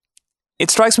it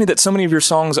strikes me that so many of your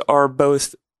songs are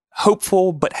both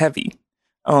hopeful but heavy.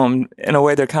 In a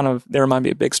way, they remind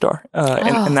me of Big Star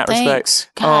in that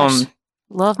respect. Gosh,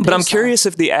 love Big but I'm Star. curious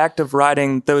if the act of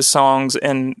writing those songs,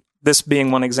 and this being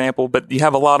one example, but you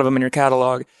have a lot of them in your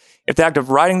catalog, if the act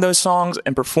of writing those songs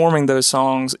and performing those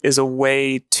songs is a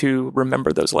way to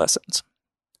remember those lessons.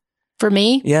 For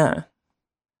me? Yeah.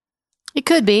 It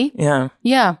could be. Yeah.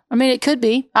 Yeah. I mean, it could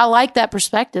be. I like that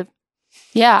perspective.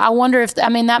 Yeah. I wonder if,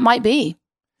 that might be.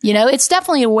 It's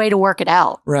definitely a way to work it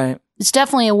out. Right. It's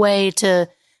definitely a way to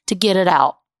get it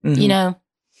out,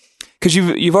 Because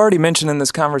you've already mentioned in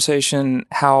this conversation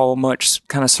how much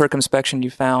kind of circumspection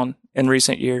you found in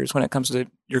recent years when it comes to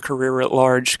your career at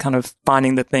large, kind of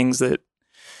finding the things that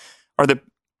are the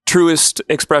truest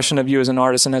expression of you as an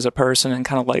artist and as a person, and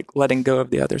kind of like letting go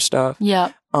of the other stuff.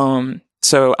 Yeah.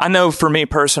 So I know for me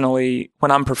personally,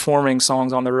 when I'm performing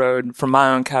songs on the road from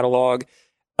my own catalog,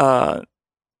 lots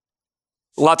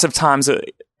of times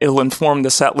it'll inform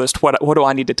the set list. What do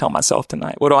I need to tell myself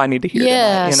tonight? What do I need to hear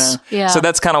tonight? You know? Yeah. So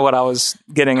that's kind of what I was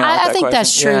getting at. I think question.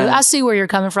 that's true. Yeah. I see where you're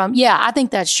coming from. Yeah, I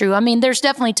think that's true. I mean, there's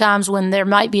definitely times when there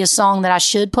might be a song that I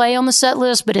should play on the set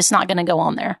list, but it's not going to go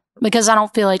on there because I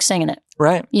don't feel like singing it.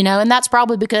 Right. You know, and that's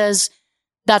probably because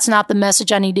that's not the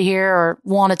message I need to hear or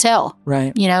want to tell.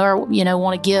 Right. You know, or, you know,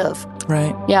 want to give.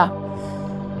 Right. Yeah.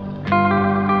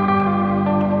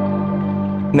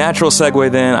 Natural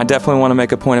segue then. I definitely want to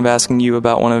make a point of asking you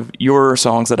about one of your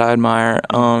songs that I admire.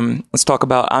 Let's talk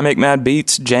about I Make Mad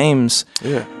Beats, James.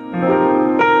 Yeah.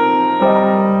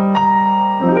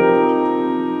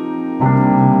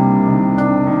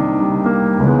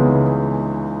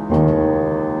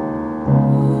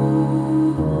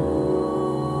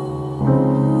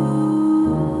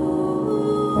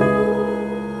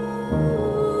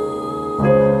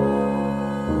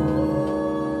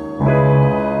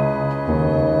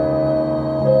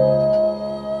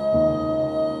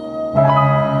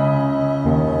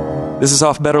 This is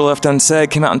off Better Left Unsaid,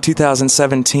 came out in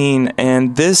 2017,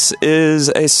 and this is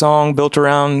a song built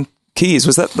around keys.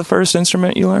 Was that the first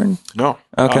instrument you learned? No.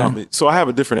 Okay. So I have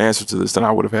a different answer to this than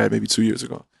I would have had maybe 2 years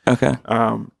ago. Okay.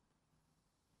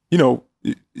 You know,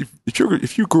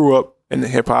 if you grew up in the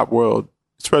hip hop world,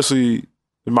 especially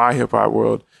in my hip hop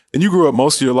world, and you grew up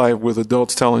most of your life with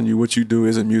adults telling you what you do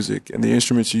isn't music, and the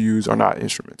instruments you use are not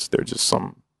instruments; they're just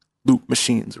some loop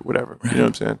machines or whatever. Right. You know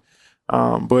what I'm saying?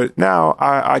 But now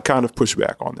I kind of push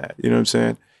back on that. You know what I'm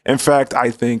saying? In fact, I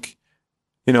think,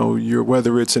 you know,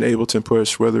 whether it's an Ableton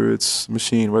Push, whether it's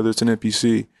machine, whether it's an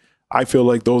MPC, I feel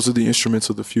like those are the instruments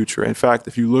of the future. In fact,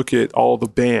 if you look at all the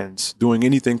bands doing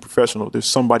anything professional, there's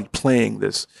somebody playing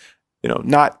this, you know,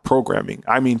 not programming.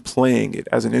 I mean, playing it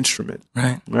as an instrument.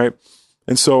 Right. Right.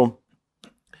 And so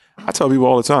I tell people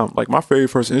all the time, like my very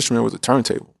first instrument was a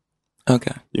turntable.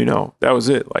 Okay. You know, that was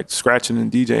it. Like scratching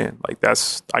and DJing. Like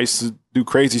I used to do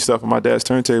crazy stuff on my dad's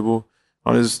turntable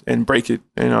and break it.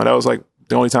 You know, that was like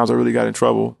the only times I really got in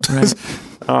trouble. Right.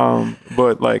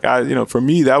 But like for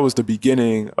me, that was the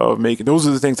beginning of making, those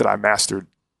are the things that I mastered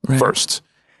first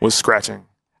was scratching.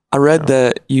 I read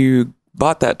that you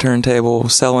bought that turntable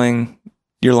selling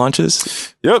your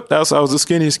lunches. Yep. I was the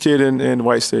skinniest kid in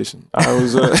White Station. I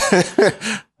was,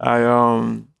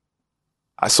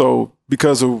 so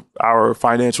because of our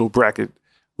financial bracket,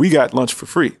 we got lunch for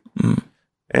free. Mm.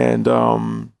 And,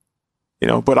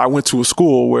 but I went to a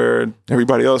school where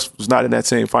everybody else was not in that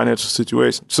same financial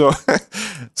situation. So,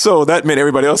 so that meant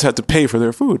everybody else had to pay for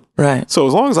their food. Right. So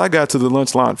as long as I got to the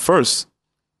lunch line first,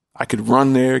 I could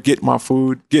run there, get my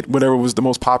food, get whatever was the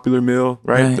most popular meal,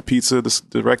 right? The pizza,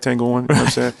 the rectangle one, you know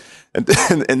what I'm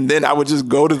saying? And then I would just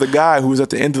go to the guy who was at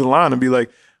the end of the line and be like,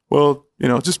 well,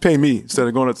 just pay me instead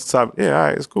of going at the top. Yeah, all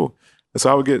right, it's cool. And so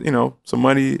I would get, some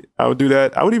money. I would do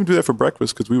that. I would even do that for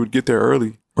breakfast because we would get there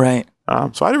early. Right.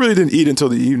 So I really didn't eat until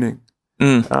the evening.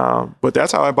 Mm. But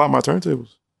that's how I bought my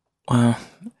turntables. Wow.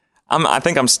 I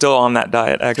think I'm still on that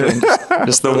diet, actually.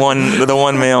 just the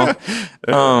one meal.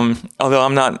 Although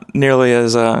I'm not nearly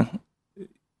as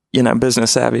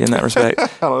business savvy in that respect. I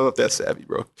don't know if that's savvy,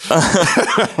 bro.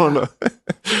 I don't know.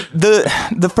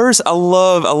 The first, I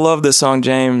love this song,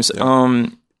 James. Yeah.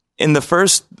 And the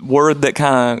first word that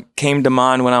kind of came to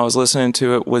mind when I was listening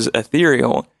to it was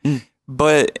ethereal. Mm.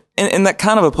 But and that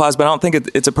kind of applies, but I don't think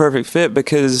it's a perfect fit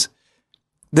because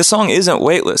this song isn't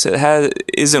weightless.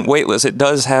 Isn't weightless. It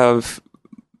does have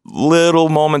little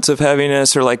moments of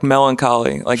heaviness or like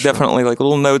melancholy, like sure. Definitely like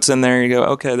little notes in there. You go,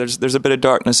 okay, there's a bit of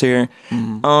darkness here.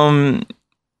 Mm-hmm.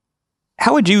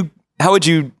 How would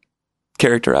you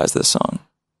characterize this song?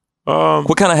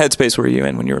 What kind of headspace were you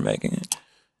in when you were making it?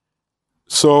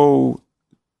 So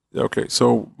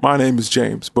my name is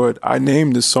James, but I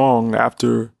named this song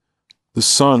after the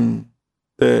son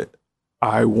that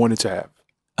I wanted to have.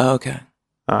 Okay.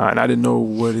 And I didn't know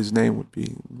what his name would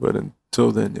be, but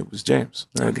until then it was James.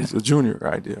 Right? Okay. It's a junior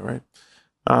idea, right?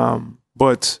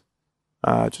 But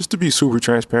just to be super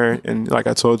transparent, and like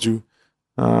I told you,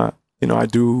 I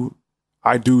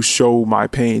do show my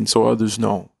pain so others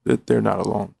know that they're not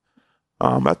alone.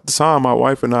 At the time, my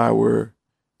wife and I were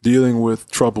dealing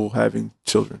with trouble having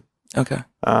children. Okay.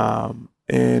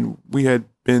 And we had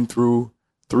been through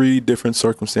 3 different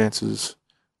circumstances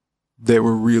that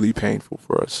were really painful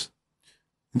for us.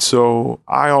 And so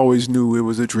I always knew it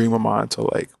was a dream of mine to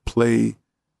like play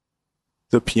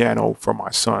the piano for my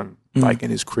son, like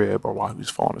in his crib or while he was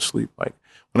falling asleep. Like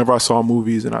whenever I saw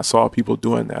movies and I saw people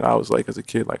doing that, I was like, as a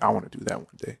kid, like I want to do that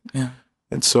one day. Yeah.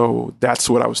 And so that's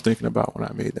what I was thinking about when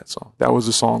I made that song. That was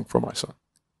a song for my son.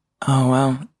 Oh,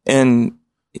 wow. And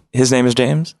his name is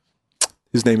James?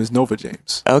 His name is Nova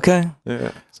James. Okay.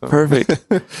 Yeah. So. Perfect.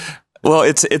 Well,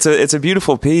 it's a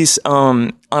beautiful piece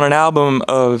on an album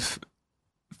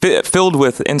filled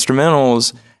with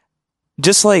instrumentals.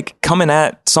 Just like coming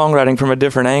at songwriting from a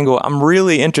different angle, I'm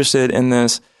really interested in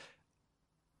this.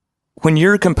 When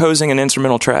you're composing an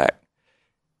instrumental track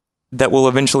that will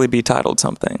eventually be titled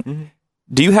something,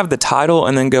 do you have the title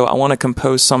and then go, I want to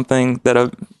compose something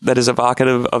that is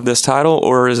evocative of this title,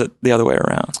 or is it the other way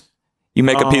around? You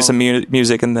make a piece of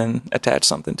music and then attach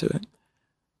something to it.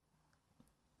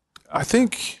 I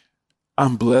think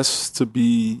I'm blessed to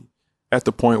be at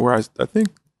the point where I think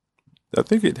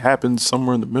it happens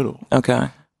somewhere in the middle. Okay.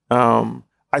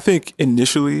 I think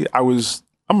initially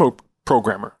I'm a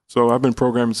programmer. So I've been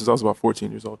programming since I was about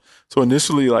 14 years old. So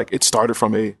initially, like, it started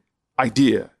from a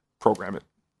idea, program it,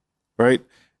 right?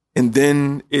 And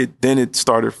then it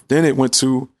went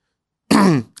to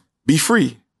be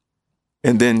free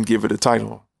and then give it a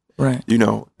title. Right. You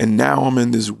know, and now I'm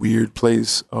in this weird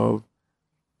place of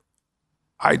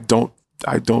I don't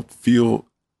feel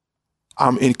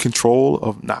I'm in control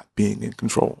of not being in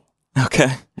control.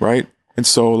 Okay. Right. And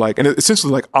so like, and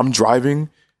essentially like I'm driving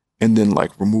and then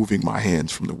like removing my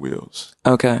hands from the wheels.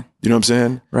 Okay. You know what I'm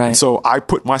saying? Right. And so I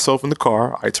put myself in the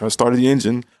car. I started the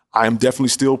engine. I am definitely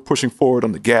still pushing forward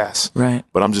on the gas. Right.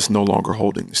 But I'm just no longer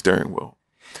holding the steering wheel.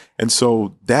 And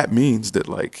so that means that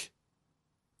like,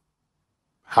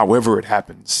 however it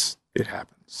happens, you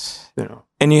know.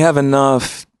 And you have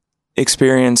enough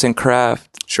experience and craft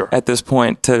Sure. at this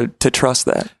point to trust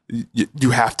that. You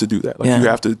have to do that. Like you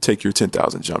have to take your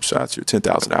 10,000 jump shots, your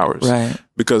 10,000 hours. Right.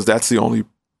 Because that's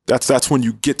when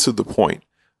you get to the point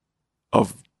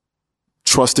of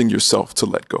trusting yourself to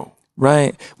let go.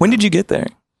 Right. When did you get there?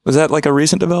 Was that like a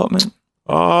recent development?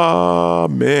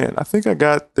 Man, I think I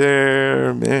got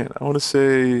there, man. I want to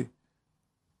say,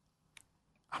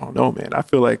 I don't know, man. I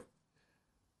feel like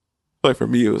for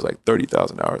me, it was like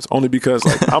 30,000 hours, only because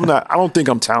like I don't think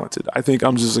I'm talented. I think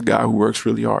I'm just a guy who works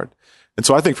really hard. And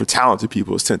so I think for talented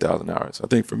people, it's 10,000 hours. I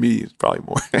think for me, it's probably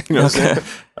more, you know what I'm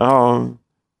saying?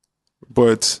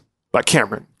 But like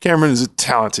Cameron is a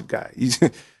talented guy. He's, you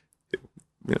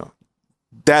know,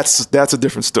 that's a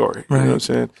different story. You know what I'm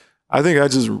saying? I think I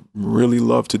just really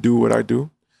love to do what I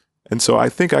do. And so I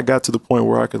think I got to the point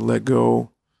where I could let go,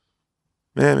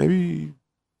 man, maybe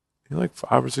like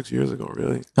 5 or 6 years ago,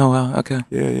 really. Oh, wow. Okay.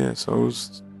 Yeah. So it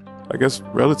was, I guess,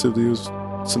 relatively,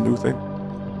 it's a new thing.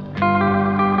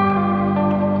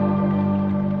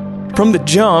 From the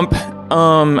jump,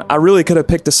 I really could have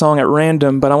picked a song at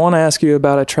random, but I want to ask you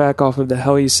about a track off of The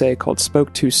Hell You Say called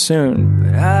Spoke Too Soon.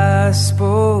 But I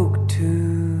spoke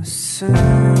too soon.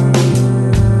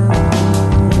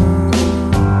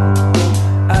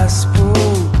 I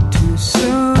spoke too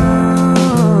soon.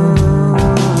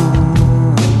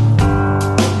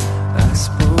 I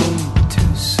spoke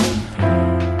too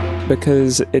soon.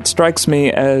 Because it strikes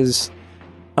me as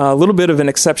a little bit of an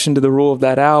exception to the rule of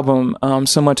that album.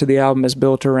 So much of the album is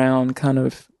built around kind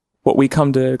of what we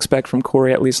come to expect from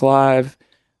Corey, at least live,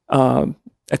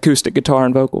 acoustic guitar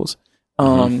and vocals,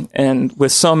 and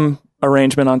with some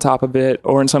arrangement on top of it,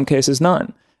 or in some cases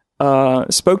none.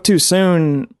 Spoke Too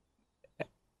Soon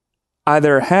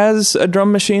either has a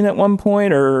drum machine at one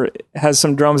point or has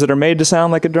some drums that are made to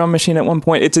sound like a drum machine at one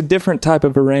point. It's a different type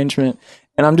of arrangement.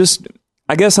 And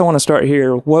I guess I want to start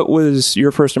here. What was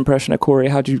your first impression of Corey?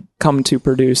 How'd you come to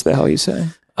produce The Hell You Say?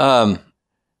 I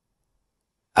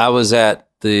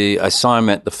saw him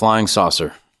at the Flying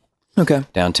Saucer. Okay.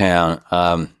 Downtown.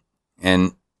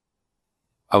 And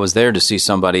I was there to see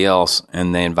somebody else,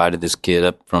 and they invited this kid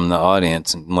up from the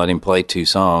audience and let him play 2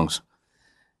 songs.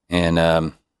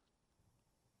 And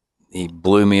he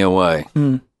blew me away.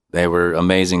 They were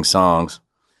amazing songs.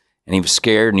 And he was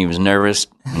scared and he was nervous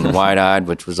and wide-eyed,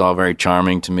 which was all very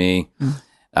charming to me.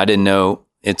 I didn't know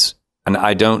and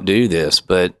I don't do this,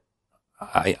 but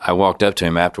I walked up to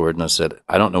him afterward and I said,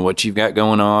 I don't know what you've got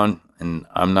going on, and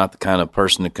I'm not the kind of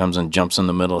person that comes and jumps in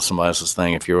the middle of somebody else's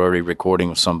thing if you're already recording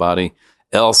with somebody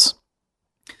else.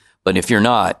 But if you're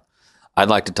not, I'd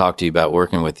like to talk to you about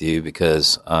working with you,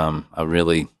 because I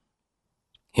really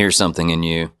hear something in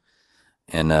you,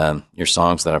 and your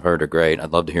songs that I've heard are great.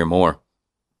 I'd love to hear more.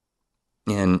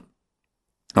 And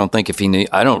I don't think he knew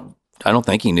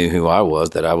who I was,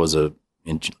 that I was a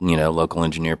local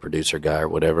engineer, producer guy or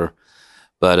whatever.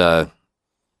 But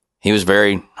he was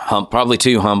very probably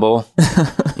too humble,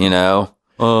 you know.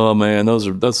 Oh man, those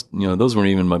weren't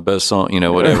even my best song, you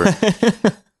know, whatever.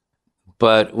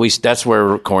 But that's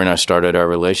where Corey and I started our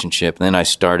relationship. Then I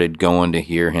started going to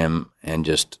hear him, and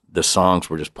just the songs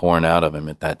were just pouring out of him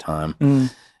at that time.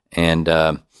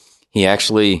 And he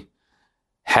actually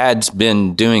had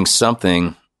been doing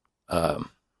something.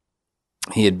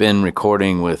 He had been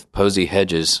recording with Posey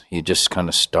Hedges. He just kind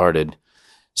of started.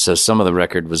 So some of the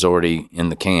record was already in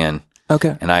the can.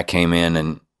 Okay. And I came in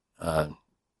and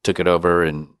took it over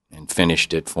and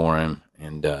finished it for him.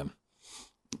 And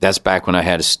that's back when I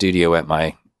had a studio at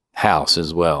my house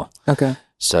as well. Okay.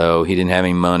 So he didn't have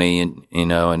any money, and you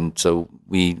know, and so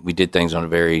we did things on a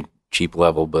very cheap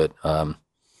level. But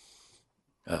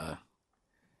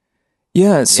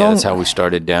that's how we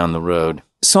started down the road.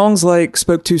 Songs like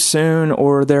 "Spoke Too Soon"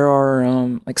 or there are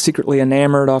like "Secretly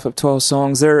Enamored" off of 12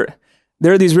 Songs. There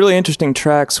are these really interesting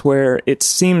tracks where it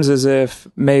seems as if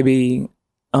maybe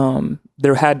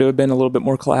there had to have been a little bit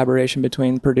more collaboration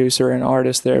between producer and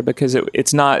artist there, because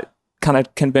it's not kind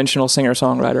of conventional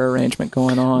singer-songwriter arrangement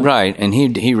going on. Right, and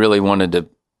he really wanted to,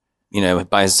 you know,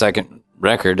 by his second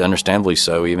record, understandably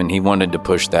so, even he wanted to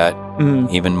push that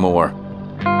even more.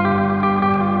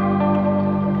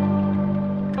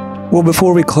 Well,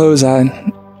 before we close,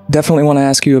 I definitely want to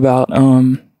ask you about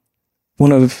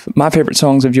one of my favorite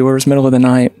songs of yours, "Middle of the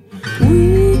Night."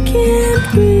 We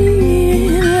can't be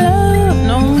in love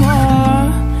no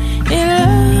more,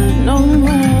 in love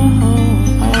no more.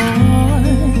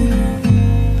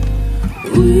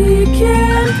 We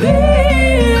can't be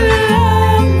in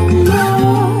love no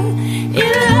more,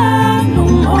 in love no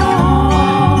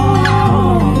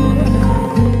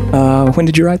more. When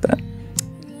did you write that?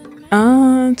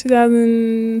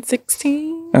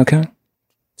 2016. Okay.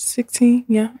 16,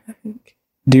 yeah, I think.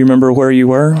 Do you remember where you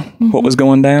were? What was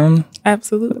going down?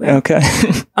 Absolutely. Okay.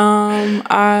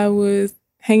 I was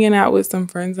hanging out with some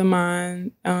friends of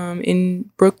mine in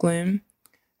Brooklyn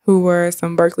who were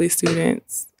some Berklee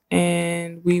students,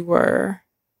 and I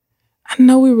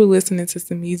know we were listening to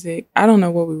some music. I don't know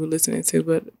what we were listening to,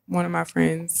 but one of my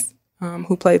friends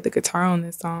who played the guitar on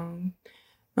this song,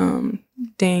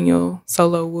 Daniel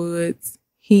Solo Woods,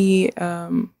 he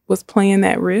was playing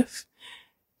that riff,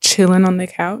 chilling on the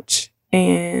couch,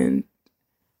 and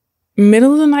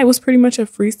Middle of the Night was pretty much a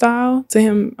freestyle to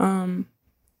him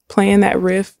playing that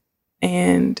riff.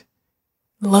 And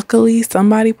luckily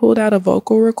somebody pulled out a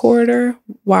vocal recorder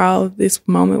while this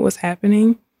moment was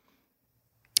happening,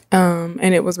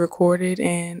 and it was recorded.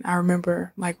 And I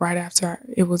remember, like, right after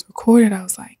it was recorded, I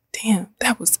was like, damn,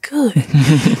 that was good.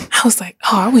 I was like,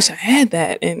 oh, I wish I had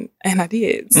that, and I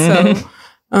did. So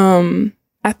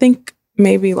I think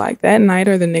maybe like that night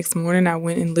or the next morning, I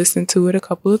went and listened to it a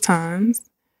couple of times,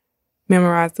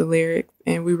 memorized the lyrics,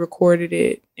 and we recorded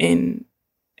it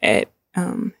at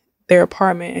their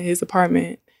apartment, at his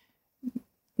apartment,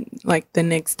 like the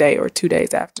next day or 2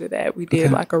 days after that. We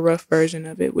did like a rough version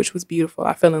of it, which was beautiful.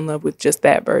 I fell in love with just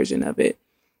that version of it.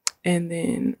 And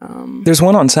then there's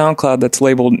one on SoundCloud that's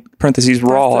labeled parentheses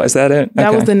raw. Is that it?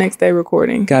 That was the next day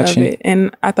recording of it.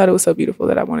 And I thought it was so beautiful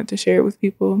that I wanted to share it with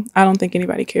people. I don't think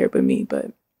anybody cared but me, but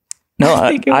no,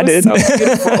 I did. So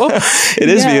beautiful. It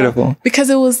is beautiful. Because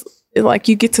it was like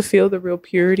you get to feel the real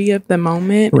purity of the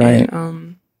moment. Right.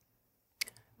 And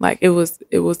like it was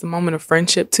the moment of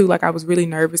friendship too. Like I was really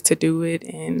nervous to do it,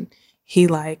 and he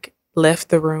like left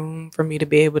the room for me to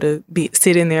be able to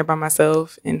sit in there by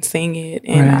myself and sing it.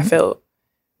 And I felt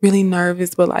really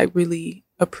nervous, but like really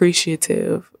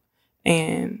appreciative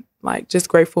and like just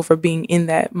grateful for being in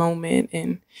that moment.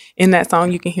 And in that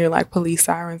song, you can hear like police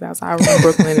sirens outside in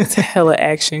Brooklyn. It's hella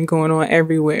action going on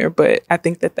everywhere. But I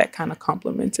think that kind of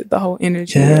complemented the whole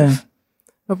energy of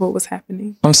what was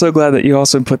happening. I'm so glad that you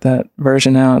also put that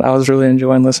version out. I was really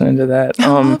enjoying listening to that. I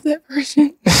love that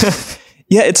version.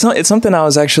 Yeah, it's something I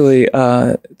was actually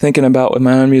thinking about with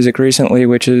my own music recently,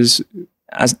 which is,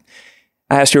 I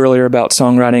asked you earlier about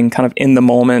songwriting kind of in the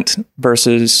moment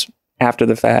versus after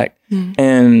the fact.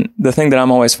 And the thing that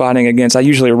I'm always fighting against, I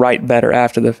usually write better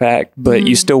after the fact, but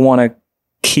you still want to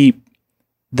keep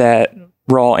that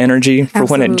raw energy for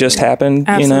when it just happened,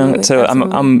 you know? So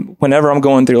I'm whenever I'm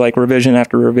going through like revision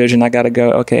after revision, I got to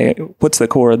go, okay, what's the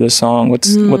core of this song?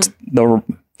 What's the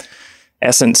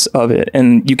essence of it?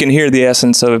 And you can hear the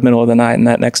essence of Middle of the Night in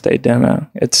that Next Day demo.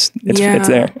 It's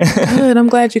there. Good. I'm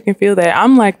glad you can feel that.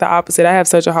 I'm like the opposite. I have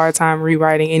such a hard time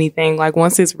rewriting anything. Like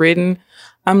once it's written,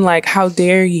 I'm like, how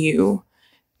dare you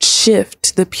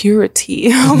shift the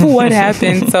purity of what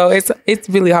happened? So it's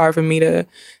really hard for me to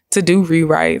do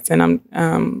rewrites, and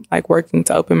I'm like working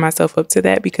to open myself up to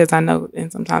that because I know,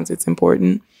 and sometimes it's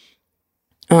important.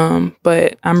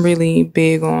 But I'm really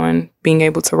big on being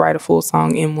able to write a full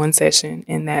song in one session,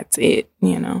 and that's it,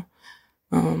 you know.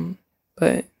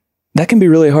 But that can be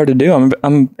really hard to do.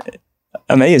 I'm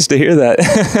amazed to hear that.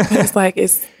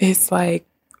 it's like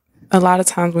a lot of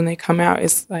times when they come out,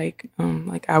 it's like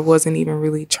I wasn't even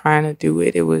really trying to do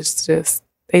it. It was just,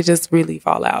 they just really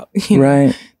fall out. You know?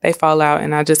 Right. They fall out,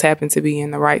 and I just happen to be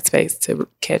in the right space to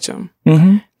catch them.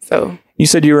 Mm-hmm. So you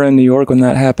said you were in New York when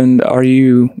that happened.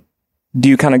 Do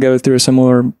you kind of go through a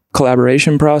similar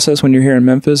collaboration process when you're here in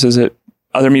Memphis? Is it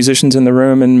other musicians in the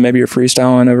room and maybe you're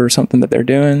freestyling over something that they're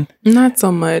doing? Not so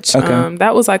much. Okay.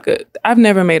 That was I've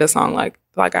never made a song like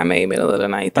I made Middle of the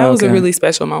Night. That was a really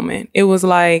special moment. It was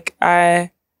like,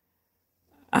 I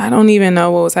don't even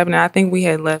know what was happening. I think we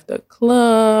had left a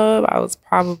club. I was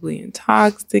probably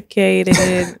intoxicated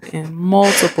in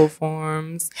multiple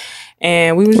forms.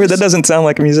 And we were that doesn't sound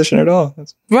like a musician at all.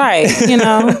 Right. You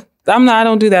know, I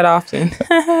don't do that often.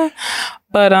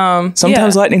 But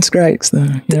sometimes lightning strikes though.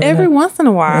 Every once in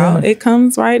a while, it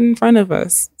comes right in front of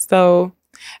us. So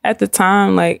at the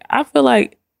time, like, I feel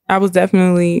like I was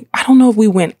definitely, I don't know if we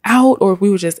went out or if we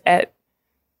were just at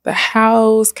the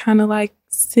house, kind of like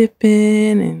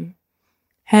sipping and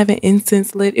having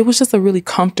incense lit. It was just a really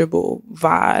comfortable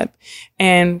vibe.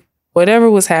 And whatever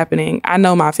was happening, I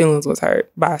know my feelings was hurt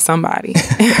by somebody.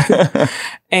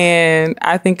 And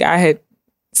I think I had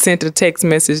sent a text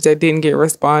message that didn't get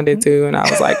responded to, and I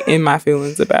was like in my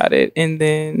feelings about it. And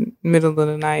then Middle of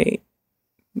the Night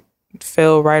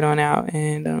fell right on out.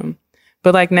 And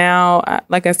but like now,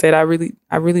 like I said, I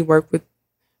really work with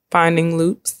finding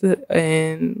loops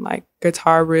and like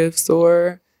guitar riffs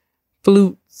or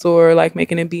flutes or like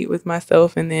making a beat with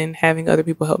myself, and then having other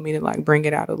people help me to like bring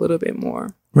it out a little bit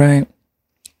more. Right.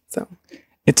 So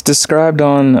it's described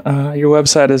on your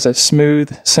website as a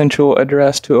smooth, sensual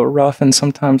address to a rough and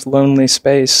sometimes lonely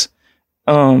space.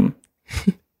 It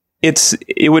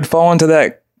would fall into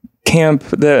that camp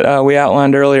that we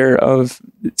outlined earlier of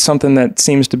something that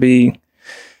seems to be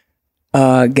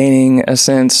gaining a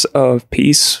sense of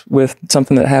peace with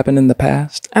something that happened in the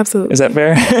past. Absolutely. Is that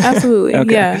fair? Absolutely.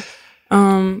 Okay. Yeah.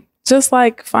 Just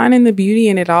like finding the beauty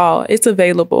in it all. It's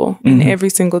available in every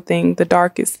single thing, the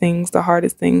darkest things, the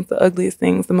hardest things, the ugliest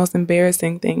things, the most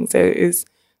embarrassing things. There is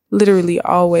literally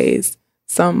always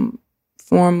some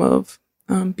form of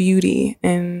beauty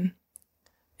and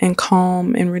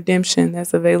calm and redemption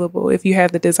that's available. If you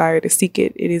have the desire to seek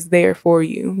it, it is there for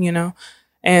you, you know?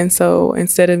 And so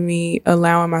instead of me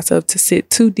allowing myself to sit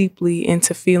too deeply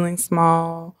into feeling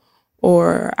small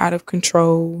or out of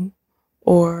control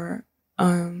or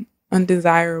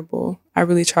undesirable, I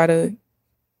really try to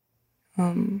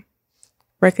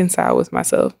reconcile with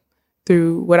myself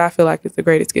through what I feel like is the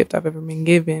greatest gift I've ever been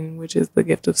given, which is the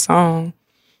gift of song.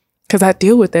 Because I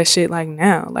deal with that shit like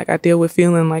now. Like I deal with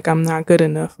feeling like I'm not good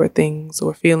enough for things,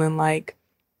 or feeling like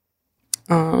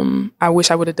I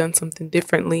wish I would have done something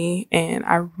differently. And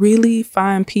I really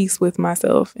find peace with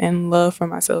myself and love for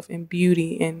myself and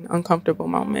beauty in uncomfortable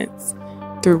moments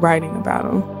through writing about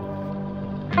them.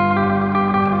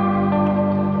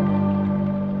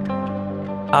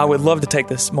 I would love to take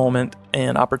this moment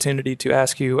and opportunity to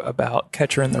ask you about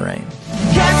Catcher in the Rain.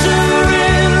 Catcher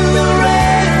in the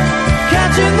rain,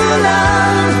 catching the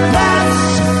love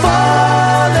that's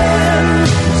falling.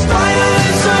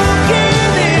 Spiders are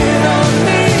getting in on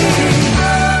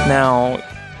me. Now,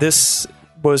 this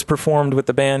was performed with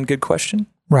the band Good Question.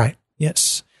 Right.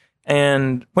 Yes.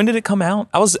 And when did it come out?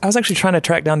 I was actually trying to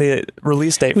track down the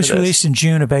release date. It was released in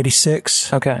June of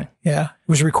 '86. Okay. Yeah. It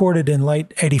was recorded in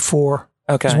late '84.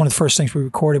 Okay. It was one of the first things we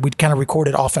recorded. We'd kind of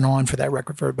recorded off and on for that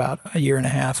record for about a year and a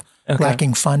half,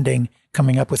 lacking funding,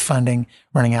 coming up with funding,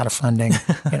 running out of funding,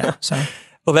 you know, so.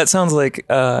 Well, that sounds like,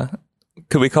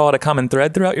 could we call it a common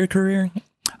thread throughout your career?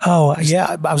 Oh,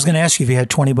 yeah. I was going to ask you if you had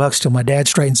 $20 till my dad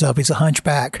straightens up. He's a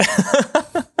hunchback.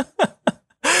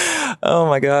 Oh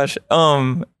my gosh.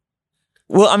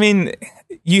 Well, I mean,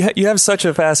 you have such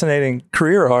a fascinating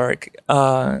career arc.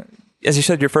 As you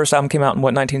said, your first album came out in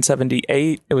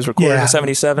 1978. It was recorded in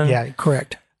 77. Yeah,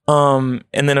 correct. And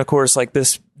then of course, like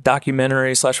this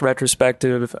documentary /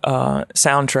 retrospective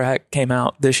soundtrack came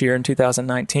out this year in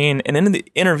 2019. And in the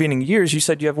intervening years, you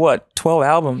said you have 12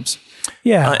 albums?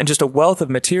 Yeah. And just a wealth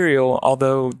of material,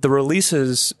 although the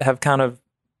releases have kind of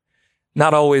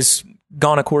not always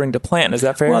gone according to plan. Is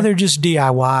that fair? Well, they're just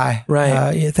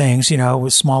DIY things, you know,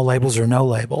 with small labels or no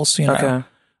labels, you know. Okay.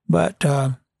 But,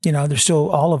 you know, there's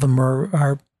still, all of them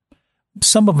are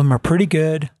some of them are pretty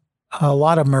good. A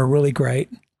lot of them are really great.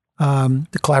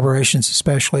 The collaborations,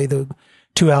 especially the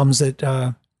 2 albums that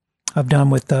I've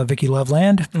done with Vicki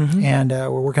Loveland, and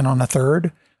we're working on a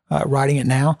third writing it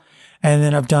now. And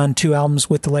then I've done 2 albums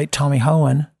with the late Tommy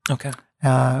Hohen. Okay.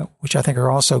 Which I think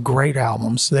are also great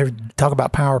albums. They talk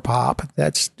about power pop.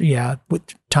 That's, with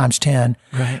times 10.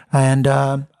 Right. And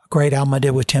a great album I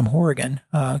did with Tim Horrigan,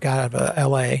 a guy out of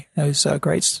L.A. Who's a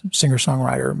great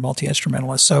singer-songwriter,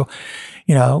 multi-instrumentalist. So,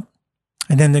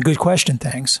 and then the Good Question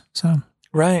things. So,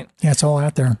 right. Yeah, it's all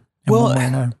out there.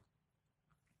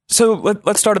 So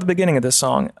let's start at the beginning of this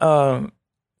song.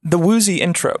 The woozy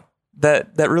intro,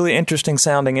 that really interesting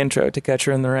sounding intro to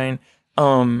Catcher in the Rain.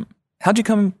 How'd you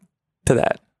come to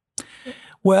that?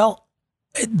 Well,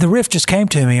 the riff just came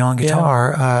to me on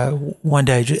guitar one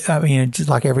day. I mean, just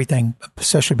like everything,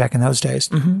 especially back in those days.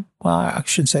 Mm-hmm. Well, I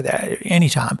shouldn't say that.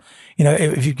 Anytime,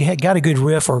 if you got a good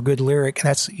riff or a good lyric,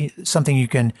 that's something you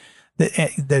can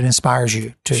that inspires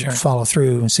you to follow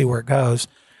through and see where it goes.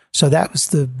 So that was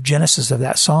the genesis of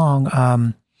that song,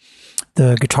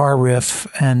 the guitar riff,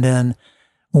 and then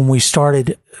when we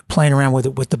started playing around with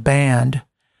it with the band,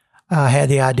 I had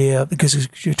the idea, because the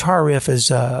guitar riff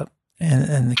is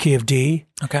in the key of D.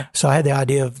 Okay. So I had the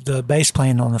idea of the bass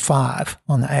playing on the 5,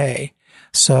 on the A.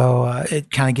 So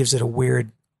it kind of gives it a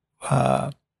weird,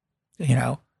 kind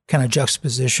of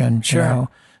juxtaposition. Sure.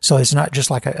 So it's not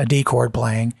just like a D chord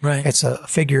playing. Right. It's a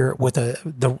figure with I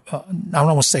don't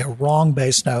want to say a wrong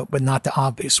bass note, but not the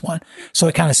obvious one. So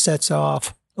it kind of sets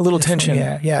off a little tension.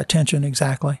 Yeah, tension,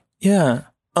 exactly. Yeah.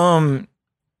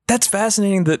 That's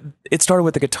fascinating that it started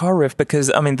with the guitar riff,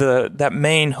 because I mean that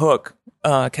main hook,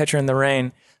 Catcher in the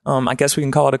Rain, I guess we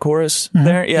can call it a chorus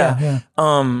there. Yeah.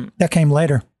 That came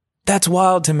later. That's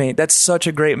wild to me. That's such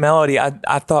a great melody. I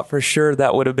thought for sure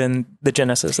that would have been the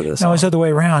genesis of this song. No, it's the other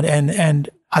way around. And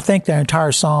I think the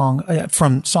entire song,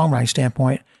 from songwriting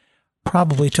standpoint,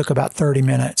 probably took about 30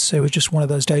 minutes. It was just one of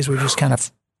those days where we just kind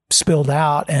of spilled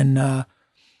out, and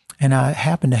I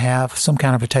happened to have some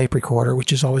kind of a tape recorder,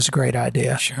 which is always a great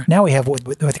idea. Sure. Now we have what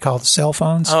they call the cell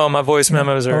phones. Oh, my voice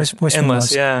memos are voice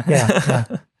endless. memos.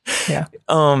 Yeah.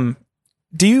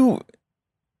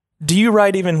 Do you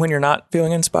write even when you're not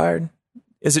feeling inspired?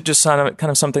 Is it just kind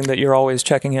of something that you're always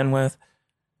checking in with?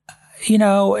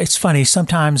 It's funny.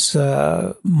 Sometimes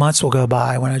months will go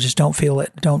by when I just don't feel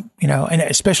it. And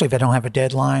especially if I don't have a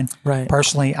deadline. Right.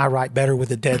 Personally, I write better with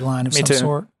a deadline of Me some too.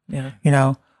 sort. Yeah.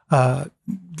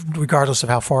 Regardless of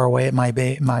how far away it might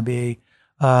be.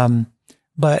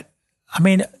 But I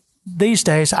mean, these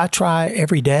days I try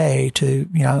every day to,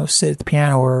 sit at the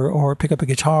piano or pick up a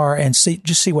guitar and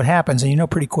see what happens. And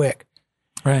pretty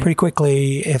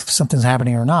quickly if something's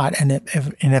happening or not. And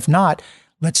if not,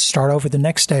 let's start over the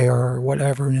next day or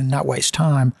whatever and not waste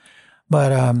time.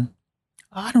 But,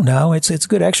 I don't know. It's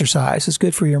good exercise. It's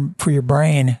good for your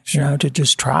brain, to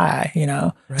just try,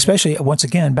 Right. Especially once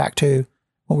again, back to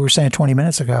what we were saying 20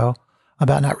 minutes ago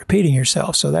about not repeating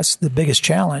yourself. So that's the biggest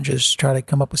challenge, is try to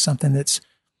come up with something that's,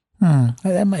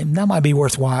 that might be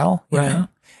worthwhile. You know?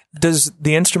 Does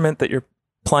the instrument that you're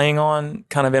playing on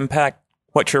kind of impact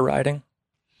what you're writing?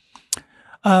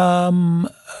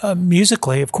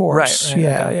 Musically, of course. Right.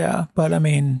 Yeah. But I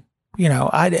mean,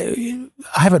 I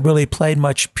haven't really played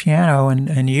much piano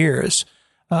in years,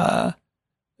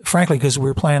 frankly, because we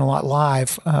were playing a lot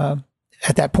live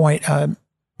at that point,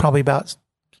 probably about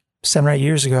 7 or 8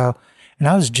 years ago. And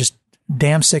I was just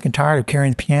damn sick and tired of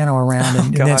carrying the piano around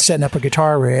and then setting up a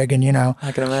guitar rig and,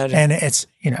 I can imagine. And it's,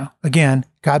 again,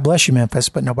 God bless you, Memphis,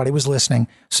 but nobody was listening.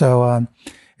 So,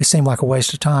 it seemed like a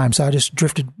waste of time. So I just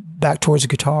drifted back towards the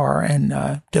guitar and,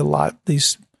 did a lot of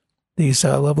these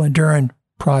Level and Duran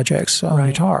projects on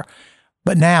guitar.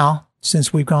 But now,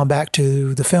 since we've gone back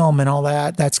to the film and all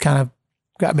that, that's kind of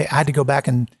got me. I had to go back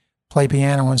and play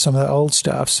piano on some of the old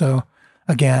stuff. So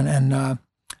again, and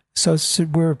so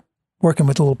we're working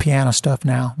with a little piano stuff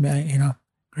now.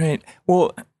 Great.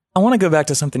 Well, I want to go back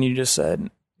to something you just said.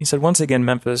 You said, once again,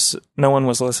 Memphis, no one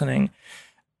was listening.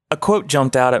 A quote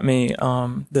jumped out at me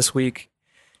this week.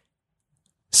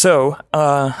 So,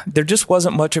 there just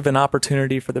wasn't much of an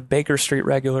opportunity for the Baker Street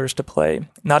regulars to play.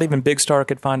 Not even Big Star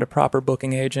could find a proper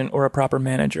booking agent or a proper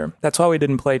manager. That's why we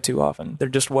didn't play too often. There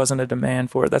just wasn't a demand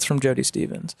for it. That's from Jody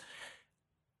Stevens.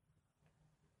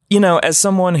 As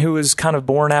someone who was kind of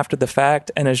born after the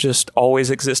fact and has just always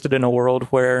existed in a world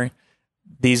where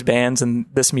these bands and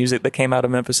this music that came out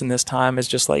of Memphis in this time is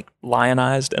just like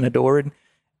lionized and adored,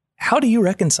 how do you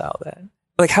reconcile that?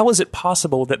 Like, how is it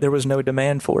possible that there was no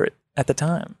demand for it at the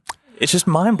time? It's just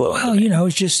mind blowing. Well,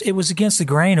 it was against the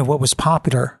grain of what was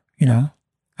popular, and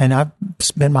I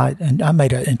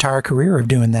made an entire career of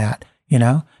doing that,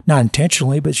 not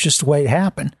intentionally, but it's just the way it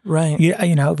happened. Right.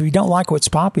 If you don't like what's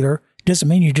popular, it doesn't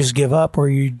mean you just give up or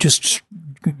you're just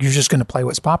going to play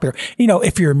what's popular.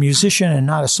 If you're a musician and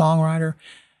not a songwriter,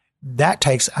 that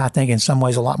takes, I think, in some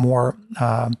ways, a lot more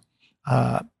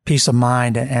peace of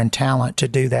mind and talent to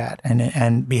do that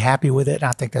and be happy with it.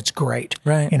 I think that's great.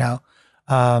 Right. You know,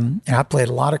 and I played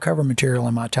a lot of cover material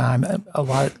in my time, a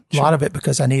lot of it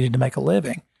because I needed to make a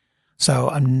living. So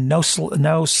I'm no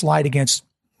slight against,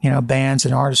 you know, bands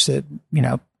and artists that, you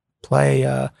know,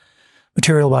 play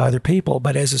material by other people.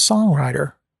 But as a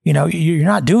songwriter, you know, you're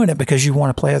not doing it because you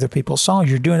want to play other people's songs.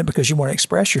 You're doing it because you want to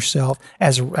express yourself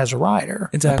as a writer,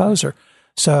 composer.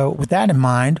 So with that in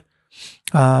mind,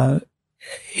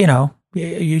 you know,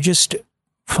 you just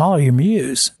follow your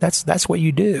muse. That's what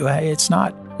you do. It's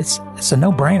a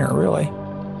no-brainer, really.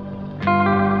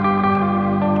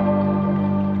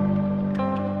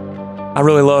 I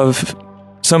really love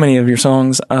so many of your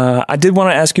songs. I did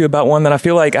want to ask you about one that I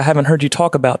feel like I haven't heard you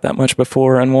talk about that much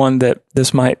before, and one that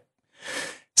this might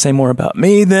say more about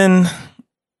me than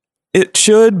it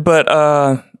should, but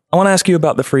I want to ask you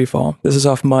about The Free Fall. This is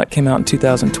off Mutt, came out in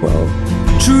 2012.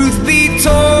 Truth be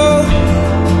told,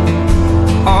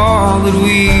 all that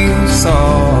we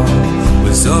saw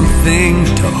was something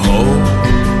to hold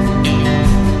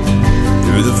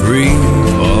through the free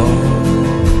fall,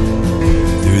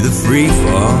 through the free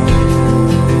fall.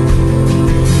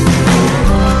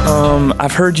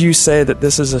 I've heard you say that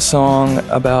this is a song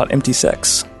about empty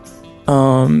sex.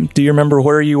 Do you remember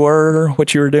where you were,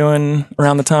 what you were doing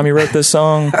around the time you wrote this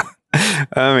song?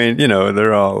 I mean, you know,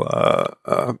 they're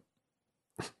all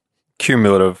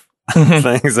cumulative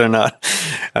things. They're not,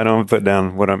 I don't put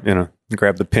down what I'm, you know,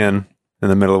 grab the pen in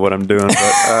the middle of what I'm doing.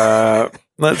 But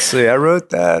let's see, I wrote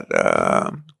that,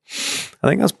 I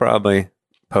think I was probably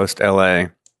post LA.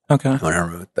 Okay. When I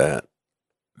wrote that.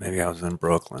 Maybe I was in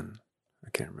Brooklyn. I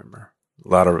can't remember. A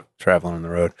lot of traveling on the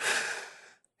road.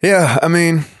 Yeah, I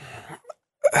mean,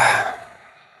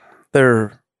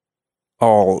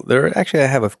 actually, I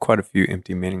have quite a few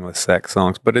empty, meaningless sex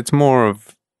songs, but it's more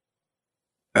of,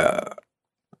 I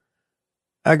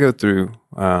go through,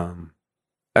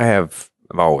 I've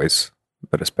always,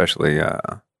 but especially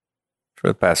for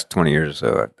the past 20 years or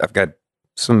so, I've got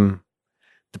some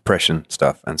depression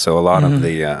stuff. And so a lot of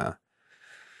the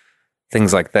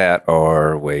things like that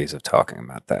are ways of talking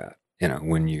about that. You know,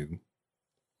 when you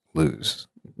lose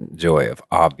joy of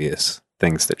obvious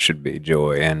things that should be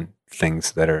joy and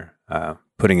things that are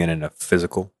putting it in a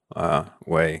physical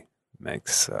way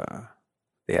makes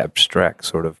the abstract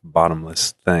sort of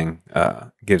bottomless thing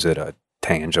gives it a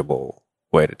tangible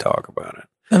way to talk about it.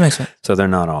 That makes sense. So they're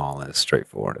not all as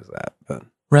straightforward as that, but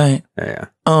right. Yeah.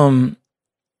 One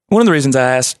of the reasons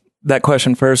I asked that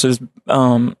question first is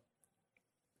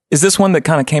this one that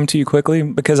kind of came to you quickly?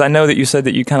 Because I know that you said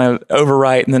that you kind of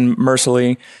overwrite and then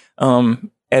mercilessly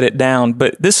edit down,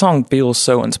 but this song feels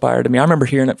so inspired to me. I remember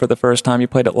hearing it for the first time. You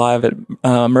played it live at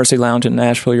Mercy Lounge in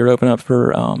Nashville. You were opening up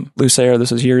for Lucero.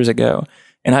 This was years ago.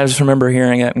 And I just remember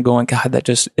hearing it and going, God,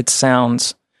 it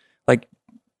sounds like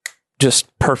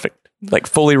just perfect, like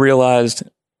fully realized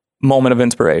moment of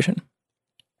inspiration.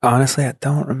 Honestly, I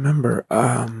don't remember.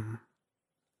 I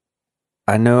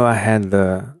know I had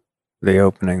the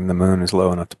opening, "The Moon is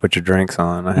Low Enough to Put Your Drinks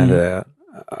On." I had that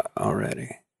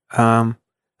already.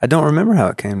 I don't remember how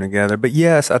it came together, but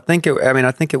yes, I think it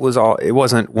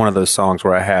wasn't one of those songs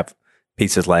where I have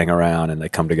pieces laying around and they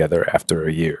come together after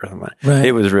a year. Right.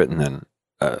 It was written in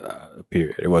a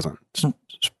period. It wasn't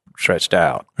stretched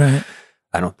out. Right.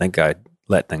 I don't think I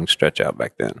let things stretch out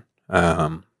back then.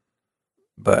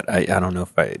 But I don't know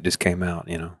if it just came out,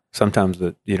 you know. Sometimes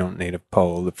you don't need a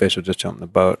pole. The fish will just jump in the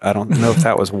boat. I don't know if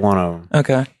that was one of them.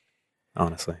 Okay.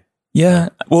 Honestly. Yeah.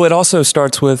 Well, it also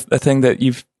starts with a thing that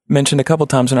you've mentioned a couple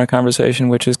times in our conversation,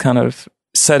 which is kind of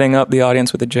setting up the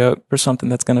audience with a joke for something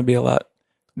that's going to be a lot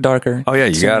darker. Oh yeah,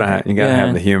 you gotta have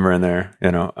the humor in there,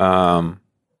 you know.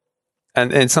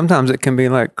 And sometimes it can be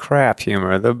like crap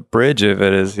humor. The bridge of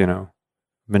it is, you know,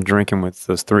 been drinking with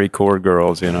those 3 chord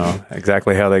girls, you know,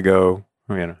 exactly how they go.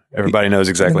 You know, everybody knows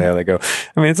exactly how they go.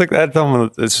 I mean, it's like that.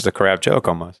 It's just a crap joke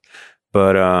almost.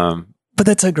 But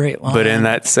that's a great line. But in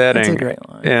that setting, that's a great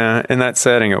line. Yeah, in that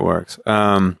setting, it works.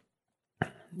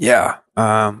 Yeah.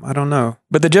 I don't know.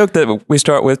 But the joke that we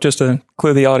start with, just to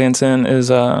clue the audience in,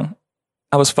 is I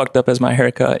was fucked up as my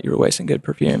haircut. You were wasting good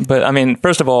perfume. But I mean,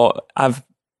 first of all,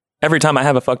 every time I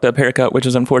have a fucked up haircut, which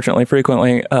is unfortunately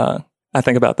frequently, I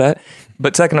think about that.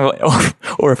 But second of all,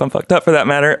 or if I'm fucked up for that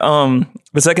matter.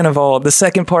 But second of all, the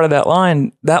second part of that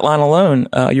line alone,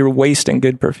 you're wasting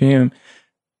good perfume.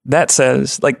 That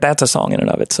says, like, that's a song in and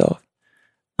of itself.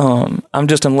 I'm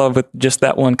just in love with just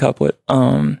that one couplet.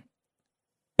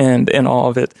 And in all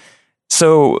of it.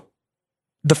 So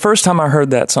the first time I heard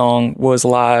that song was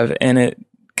live, and it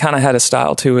kind of had a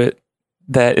style to it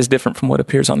that is different from what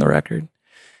appears on the record.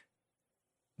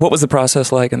 What was the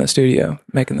process like in the studio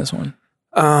making this one?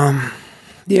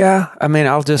 Yeah, I mean,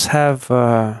 I'll just have.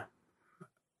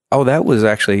 That was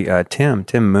actually Tim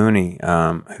Mooney,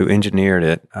 who engineered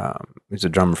it. He's a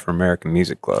drummer for American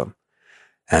Music Club,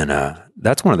 and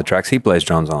that's one of the tracks he plays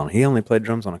drums on. He only played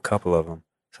drums on a couple of them,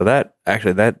 so that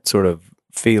sort of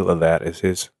feel of that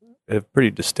is a pretty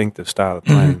distinctive style of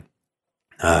playing.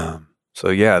 Mm-hmm. So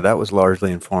yeah, that was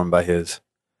largely informed by his.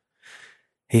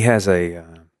 He has a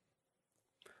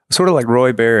sort of like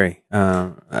Roy Berry,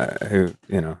 who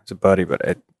is a buddy,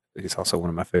 but he's also one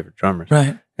of my favorite drummers.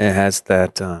 Right. It has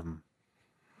that.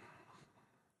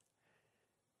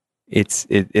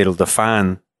 It'll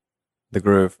define the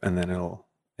groove, and then it'll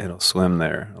swim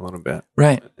there a little bit.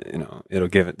 Right. It'll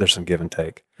give it. There's some give and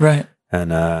take. Right.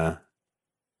 And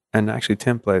actually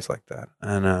Tim plays like that,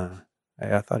 and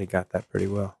I thought he got that pretty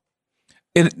well.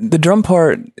 The drum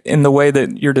part, in the way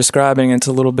that you're describing, it's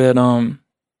a little bit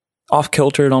off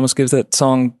kilter. It almost gives that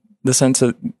song the sense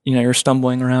that you're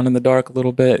stumbling around in the dark a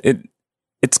little bit.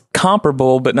 It's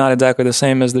comparable, but not exactly the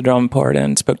same as the drum part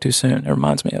in "Spoke Too Soon." It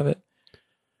reminds me of it.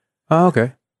 Oh,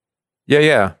 okay.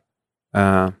 Yeah.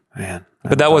 Man,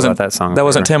 but that wasn't that song. That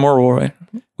wasn't Tim or Roy,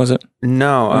 was it?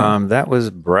 No, that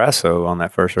was Brasso on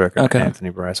that first record. Okay. Anthony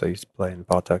Brasso used to play in the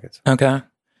Paul Tuckets. Okay,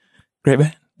 great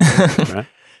band. Right.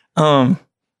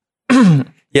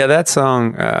 Yeah, that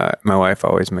song. My wife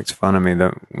always makes fun of me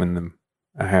when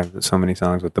I have so many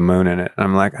songs with the moon in it. And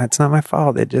I'm like, it's not my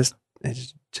fault. It just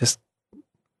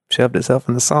shoved itself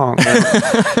in the song.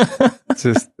 But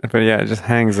yeah, it just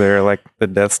hangs there like the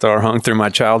Death Star hung through my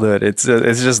childhood. It's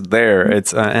just there.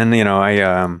 It's and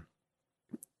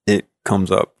it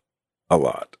comes up a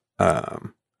lot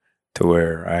to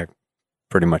where I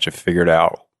pretty much have figured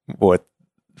out what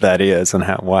that is and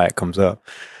why it comes up.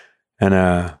 And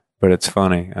but it's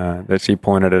funny that she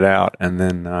pointed it out, and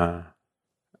then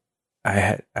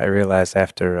I realized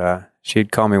after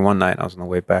she'd call me one night. I was on the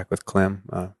way back with Clem,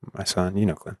 my son. You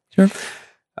know Clem, sure.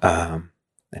 And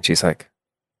she's like,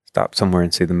 "Stop somewhere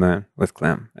and see the moon with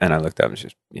Clem." And I looked up, and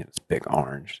she's this big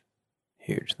orange,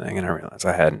 huge thing, and I realized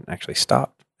I hadn't actually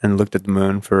stopped and looked at the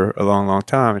moon for a long, long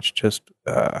time. It's just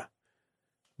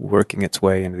working its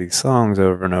way into these songs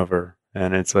over and over.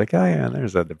 And it's like, oh yeah,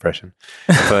 there's that depression.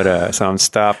 But so I'm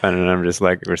stopping, and I'm just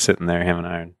like, we're sitting there, him and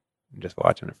I, and just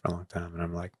watching it for a long time. And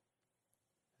I'm like,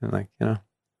 I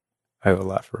owe a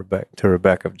lot to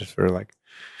Rebecca just for like,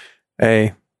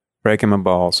 breaking my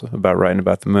balls about writing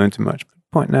about the moon too much, but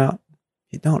pointing out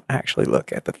you don't actually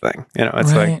look at the thing.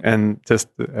 It's right. like, and just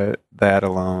that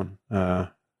alone in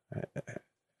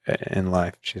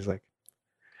life, she's like,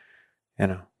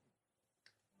 don't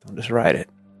just write it.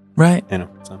 Right. So.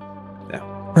 Yeah.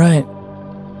 Right.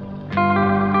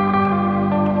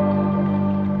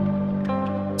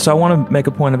 So I want to make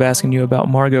a point of asking you about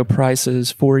Margo Price's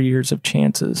 4 Years of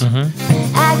Chances.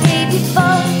 Mm-hmm. I gave you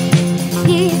 4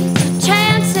 years of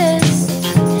chances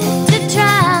to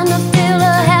try to fill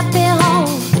a happy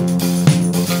home.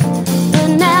 But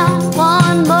now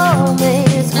one more may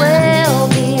as well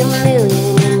be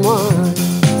 1,000,001.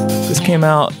 This came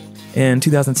out in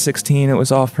 2016. It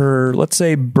was off her, let's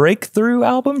say, breakthrough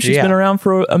album. She's been around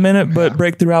for a minute, but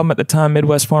breakthrough album at the time,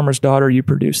 Midwest Farmer's Daughter. You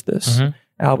produced this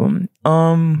album.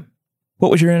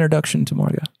 What was your introduction to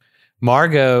Margo?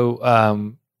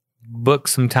 Margo booked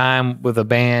some time with a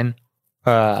band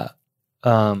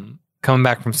coming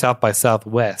back from South by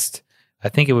Southwest. I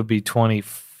think it would be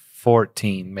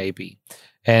 2014 maybe.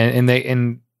 And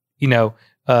they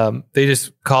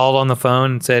just called on the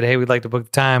phone and said, "Hey, we'd like to book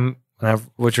the time.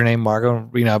 What's your name, Margo?"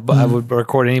 I would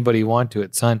record anybody you want to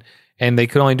at Sun. And they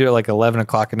could only do it like 11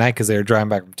 o'clock at night because they were driving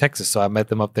back from Texas. So I met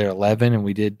them up there at 11, and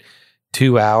we did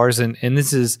 2 hours. And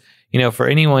this is, for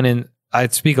anyone I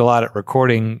speak a lot at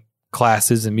recording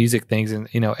classes and music things, and,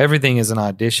 everything is an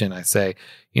audition. I say,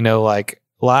 like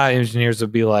a lot of engineers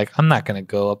would be like, I'm not going to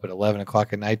go up at 11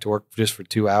 o'clock at night to work just for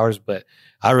 2 hours, but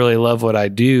I really love what I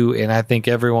do. And I think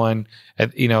everyone,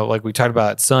 like we talked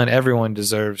about at Sun, everyone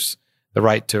deserves the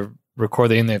right to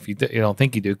record the, if you don't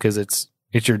think you do, because it's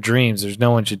your dreams. There's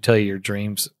no one should tell you your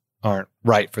dreams aren't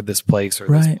right for this place or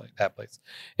this place, that place.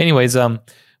 Anyways, went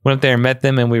up there and met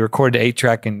them, and we recorded the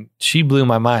 8-track, and she blew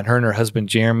my mind. Her and her husband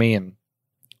Jeremy and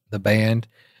the band,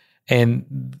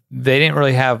 and they didn't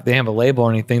really have a label or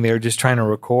anything. They were just trying to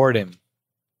record, and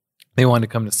they wanted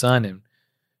to come to Sun, and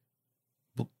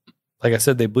like I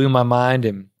said, they blew my mind,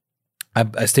 and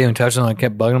I stayed in touch with them. I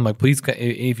kept bugging them, like, please,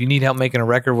 if you need help making a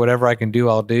record, whatever I can do,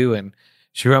 I'll do. And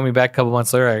she wrote me back a couple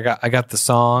months later. I got the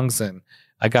songs, and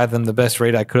I got them the best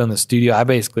rate I could on the studio. I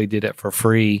basically did it for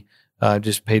free,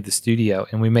 just paid the studio,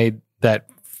 and we made that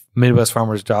Midwest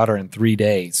Farmer's Daughter in 3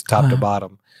 days, top to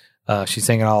bottom. She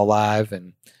sang it all live,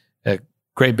 and a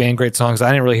great band, great songs. I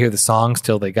didn't really hear the songs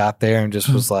till they got there, and just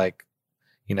was like,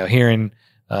 hearing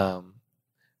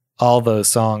all those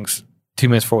songs 2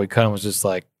 minutes before we cut them was just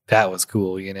like, that was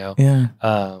cool, Yeah.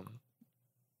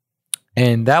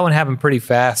 And that one happened pretty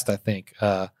fast, I think,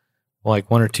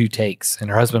 like 1 or 2 takes. And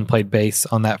her husband played bass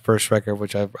on that first record,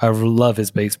 which I love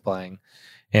his bass playing.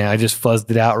 And I just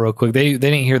fuzzed it out real quick. They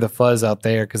didn't hear the fuzz out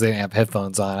there because they didn't have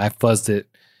headphones on. I fuzzed it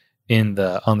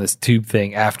on this tube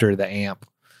thing after the amp,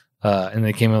 and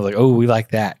they came in like, oh, we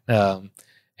like that.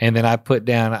 And then I put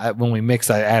down when we mixed,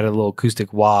 I added a little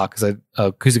acoustic wah because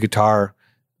acoustic guitar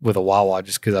with a wah wah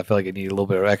just because I felt like it needed a little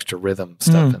bit of extra rhythm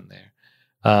stuff in there.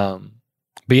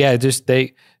 But yeah, just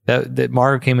that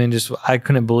Margo came in. Just I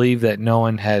couldn't believe that no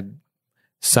one had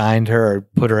signed her or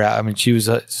put her out. I mean, she was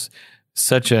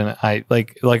such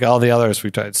like all the others we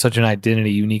tried, such an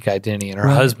identity, unique identity, and her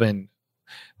husband.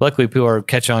 Luckily, people are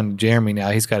catching on to Jeremy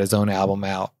now. He's got his own album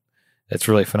out. That's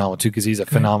really phenomenal too because he's a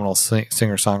phenomenal singer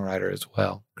songwriter as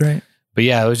well. Great. But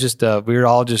yeah, it was just we were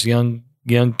all just young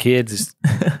kids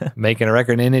making a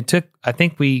record, and I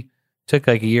think we took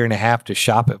like a year and a half to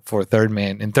shop it for Third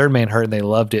Man, and Third Man heard and they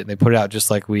loved it, and they put it out just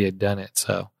like we had done it.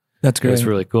 So that's great. It was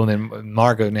really cool. And then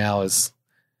Margo now is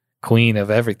queen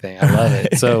of everything. I love it.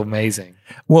 It's so amazing.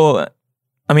 Well,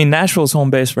 I mean, Nashville's home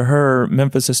base for her.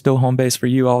 Memphis is still home base for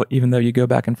you, even though you go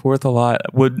back and forth a lot.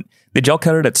 Did y'all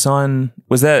cut it at Sun?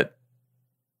 Was that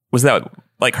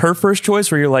like her first choice,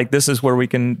 where you're like, this is where we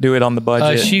can do it on the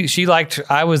budget? She liked.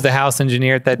 I was the house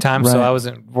engineer at that time, so I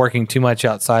wasn't working too much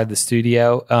outside the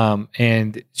studio.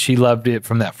 And she loved it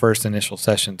from that first initial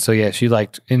session. So yeah, she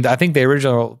liked. And I think the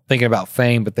original thinking about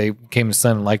Fame, but they came to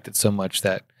Sun and liked it so much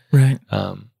that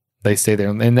they stayed there.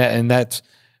 And that's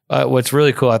what's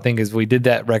really cool. I think is we did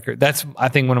that record. That's I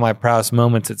think one of my proudest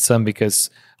moments at Sun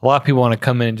because a lot of people want to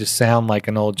come in and just sound like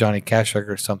an old Johnny Cash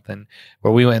record or something,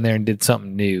 where we went in there and did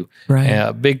something new. Right. And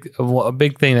a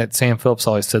big thing that Sam Phillips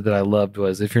always said that I loved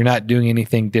was, if you're not doing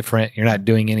anything different, you're not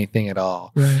doing anything at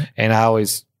all. Right. And I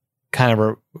always kind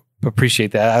of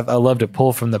appreciate that. I love to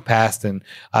pull from the past, and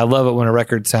I love it when a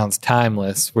record sounds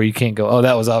timeless, where you can't go, oh,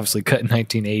 that was obviously cut in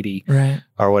 1980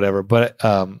 or whatever. But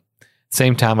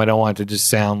same time, I don't want it to just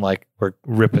sound like we're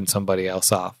ripping somebody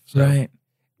else off. So. Right.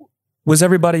 Was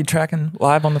everybody tracking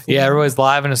live on the floor? Yeah, everybody's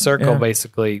live in a circle,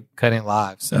 basically cutting it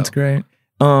live. So that's great.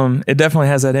 It definitely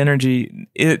has that energy.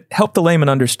 It helped the layman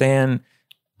understand.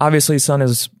 Obviously, Sun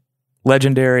is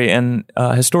legendary and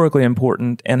historically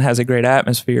important, and has a great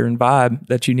atmosphere and vibe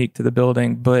that's unique to the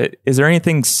building. But is there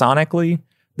anything sonically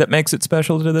that makes it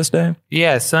special to this day?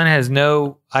 Yeah, Sun has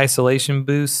no isolation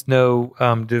booths, no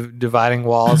dividing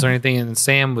walls or anything. And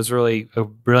Sam was really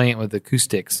brilliant with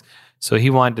acoustics. So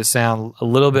he wanted to sound a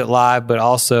little bit live, but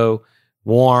also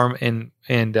warm and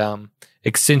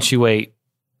accentuate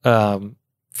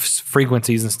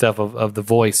frequencies and stuff of the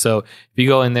voice. So if you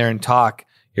go in there and talk,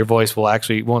 your voice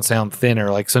won't sound thinner.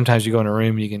 Like sometimes you go in a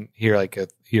room, you can hear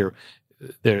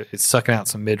it's sucking out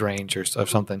some mid range or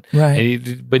something. Right.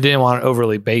 But didn't want it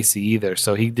overly bassy either.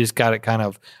 So he just got it kind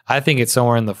of. I think it's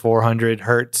somewhere in the 400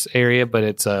 hertz area, but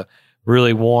it's a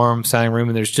really warm sounding room,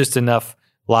 and there's just enough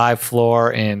live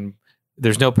floor and.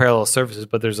 There's no parallel surfaces,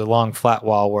 but there's a long flat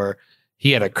wall where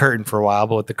he had a curtain for a while,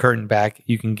 but with the curtain back,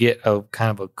 you can get a kind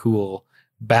of a cool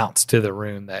bounce to the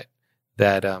room that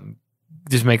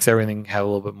just makes everything have a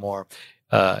little bit more.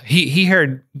 He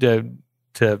heard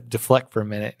to deflect for a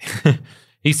minute.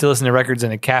 He used to listen to records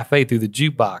in a cafe through the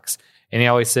jukebox, and he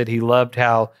always said he loved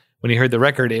how when he heard the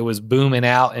record, it was booming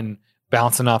out and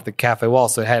bouncing off the cafe wall,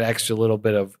 so it had extra little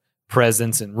bit of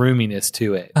presence and roominess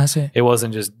to it. I see. It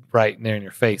wasn't just right there in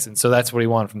your face. And so that's what he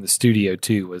wanted from the studio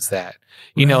too, was that,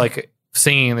 like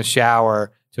singing in the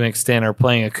shower to an extent, or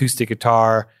playing acoustic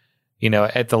guitar,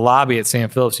 at the lobby at Sam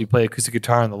Phillips, you play acoustic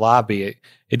guitar in the lobby.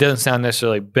 It doesn't sound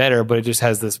necessarily better, but it just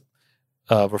has this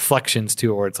reflections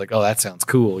to it where it's like, oh, that sounds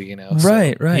cool, So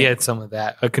right. He had some of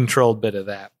that, a controlled bit of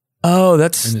that. Oh,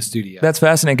 that's in the studio. That's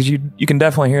fascinating because you can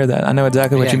definitely hear that. I know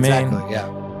exactly what you mean. Exactly,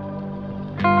 yeah.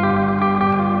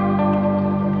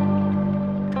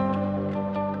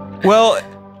 Well,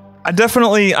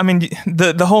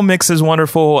 the whole mix is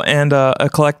wonderful and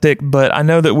eclectic, but I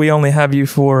know that we only have you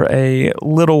for a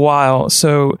little while.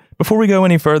 So before we go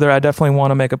any further, I definitely want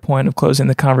to make a point of closing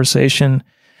the conversation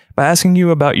by asking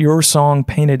you about your song,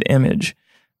 Painted Image.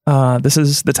 This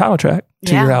is the title track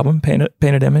to your album,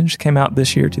 Painted Image. Came out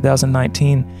this year,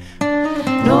 2019.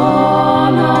 No,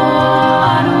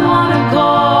 I don't want to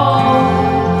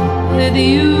go with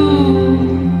you.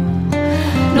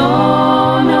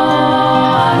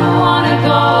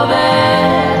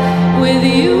 With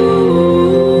you,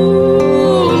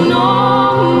 no,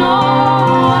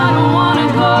 I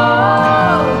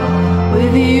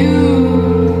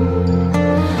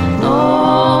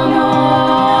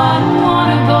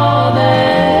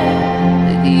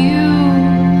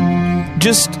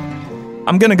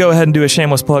I'm going to go ahead and do a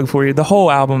shameless plug for you. The whole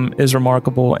album is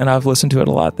remarkable, and I've listened to it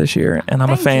a lot this year, and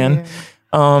I'm a fan.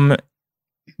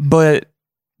 But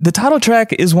the title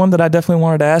track is one that I definitely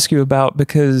wanted to ask you about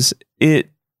because it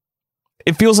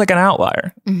feels like an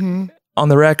outlier on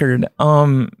the record.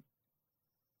 Do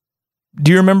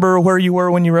you remember where you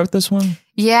were when you wrote this one?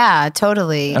 Yeah,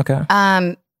 totally. Okay.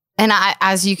 And I,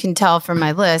 as you can tell from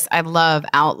my list, I love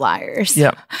outliers.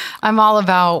 Yep. I'm all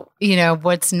about,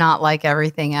 what's not like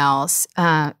everything else.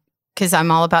 Cause I'm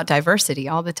all about diversity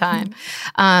all the time.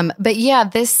 But yeah,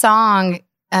 this song,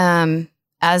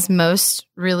 as most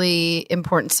really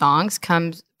important songs,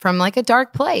 comes from like a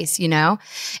dark place,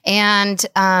 and,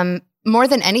 more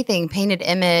than anything, Painted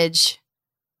Image,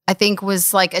 I think,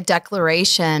 was like a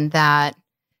declaration that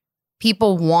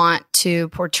people want to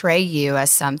portray you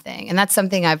as something. And that's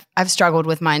something I've struggled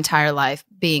with my entire life,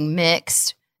 being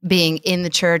mixed, being in the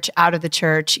church, out of the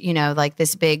church, like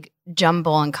this big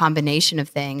jumble and combination of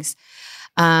things.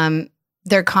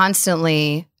 They're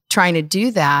constantly trying to do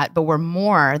that, but we're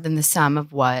more than the sum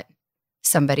of what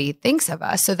somebody thinks of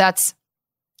us. So that's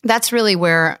really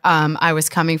where I was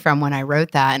coming from when I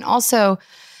wrote that. And also,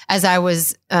 as I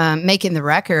was making the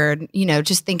record,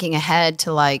 just thinking ahead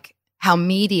to like how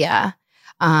media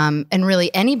and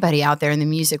really anybody out there in the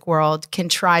music world can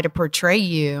try to portray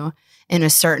you in a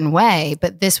certain way.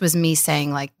 But this was me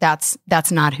saying like, that's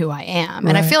not who I am.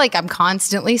 And I feel like I'm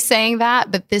constantly saying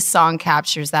that, but this song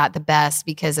captures that the best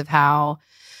because of how,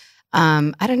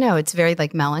 I don't know, it's very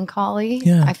like melancholy,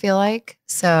 I feel like.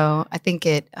 So I think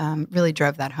it really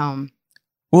drove that home.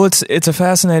 Well, it's a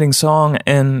fascinating song,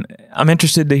 and I'm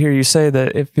interested to hear you say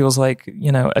that it feels like,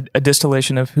 a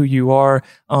distillation of who you are.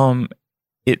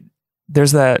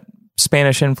 There's that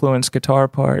Spanish influence guitar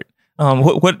part.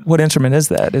 What instrument is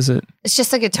that? Is it? It's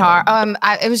just a guitar.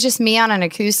 It was just me on an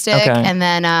acoustic, and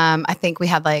then I think we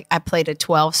had I played a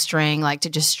 12-string to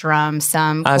just strum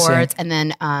some chords, and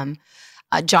then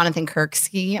Jonathan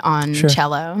Kirksey on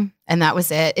cello, and that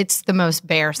was it. It's the most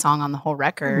bare song on the whole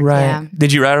record. Right. Yeah.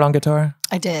 Did you write it on guitar?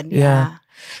 I did. Yeah.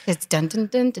 It's dun dun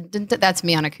dun dun dun. That's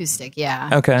me on acoustic. Yeah.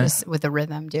 Okay. Just with a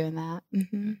rhythm doing that.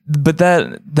 Mm-hmm. But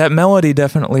that melody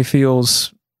definitely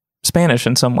feels Spanish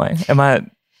in some way. Am I?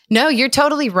 No, you're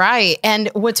totally right. And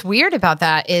what's weird about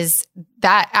that is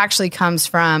that actually comes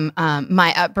from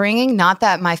my upbringing. Not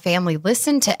that my family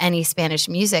listened to any Spanish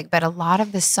music, but a lot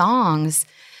of the songs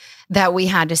that we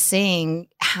had to sing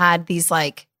had these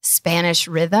Spanish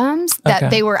rhythms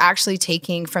that they were actually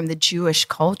taking from the Jewish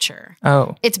culture.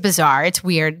 Oh. It's bizarre. It's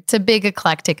weird. It's a big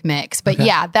eclectic mix. But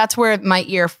yeah, that's where my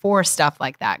ear for stuff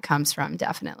like that comes from,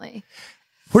 definitely.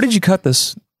 Where did you cut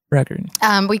this record?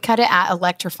 We cut it at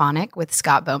Electrophonic with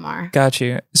Scott Bomar. Got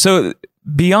you. So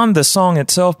beyond the song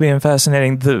itself being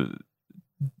fascinating,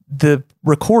 the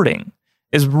recording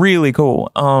is really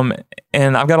cool.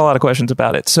 And I've got a lot of questions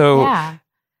about it. So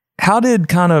how did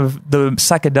kind of the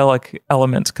psychedelic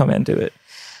elements come into it?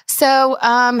 So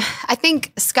I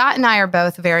think Scott and I are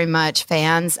both very much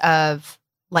fans of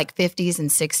 50s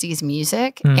and 60s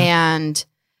music, and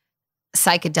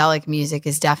psychedelic music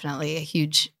is definitely a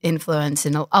huge influence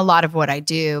in a lot of what I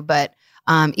do. But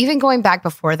even going back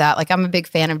before that, I'm a big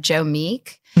fan of Joe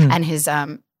Meek and his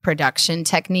production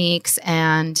techniques.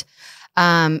 And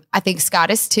I think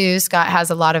Scott is too. Scott has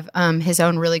a lot of his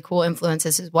own really cool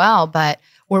influences as well. But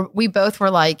we both were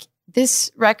like, this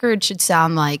record should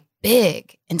sound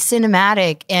big and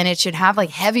cinematic, and it should have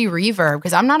heavy reverb,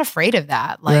 because I'm not afraid of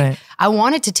that. I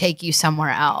want it to take you somewhere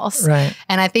else. Right.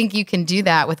 And I think you can do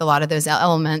that with a lot of those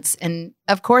elements. And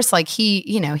of course,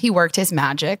 he worked his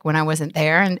magic when I wasn't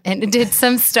there and did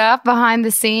some stuff behind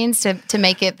the scenes to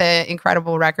make it the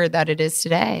incredible record that it is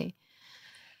today.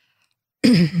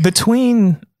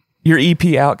 Between your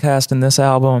EP Outcast and this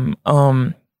album,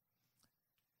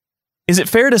 is it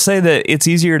fair to say that it's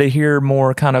easier to hear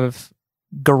more kind of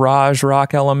garage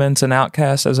rock elements in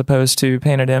Outcast as opposed to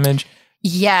Painted Image?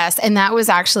 Yes, and that was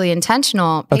actually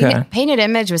intentional. Painted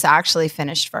Image was actually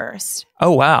finished first.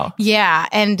 Oh, wow. Yeah,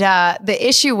 and the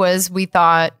issue was we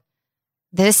thought,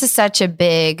 this is such a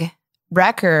big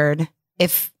record.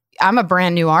 If I'm a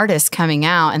brand new artist coming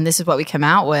out and this is what we come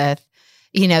out with,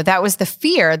 that was the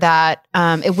fear that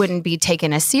it wouldn't be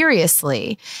taken as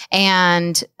seriously.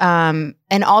 And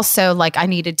also I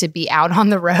needed to be out on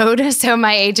the road. So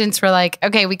my agents were like,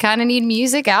 okay, we kind of need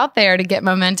music out there to get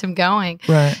momentum going.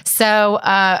 Right. So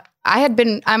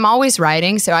I'm always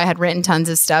writing. So I had written tons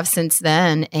of stuff since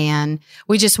then. And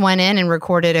we just went in and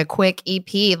recorded a quick EP,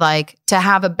 to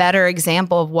have a better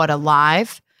example of what a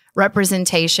live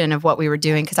representation of what we were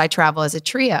doing, because I travel as a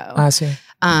trio. I see.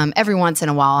 Every once in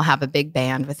a while, I'll have a big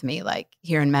band with me, like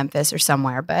here in Memphis or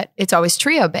somewhere, but it's always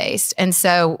trio based. And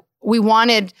so we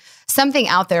wanted something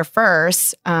out there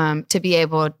first to be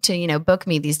able to, book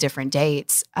me these different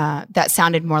dates that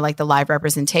sounded more like the live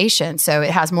representation. So it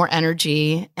has more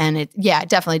energy, and it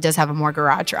definitely does have a more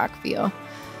garage rock feel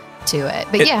to it.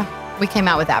 But we came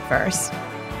out with that first.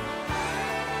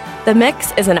 The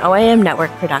Mix is an OAM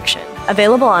Network production,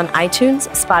 available on iTunes,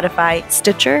 Spotify,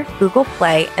 Stitcher, Google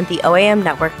Play, and the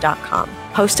OAMnetwork.com.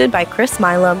 Hosted by Chris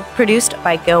Milam, produced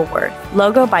by Gil Worth,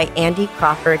 logo by Andy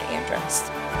Crawford Andrus.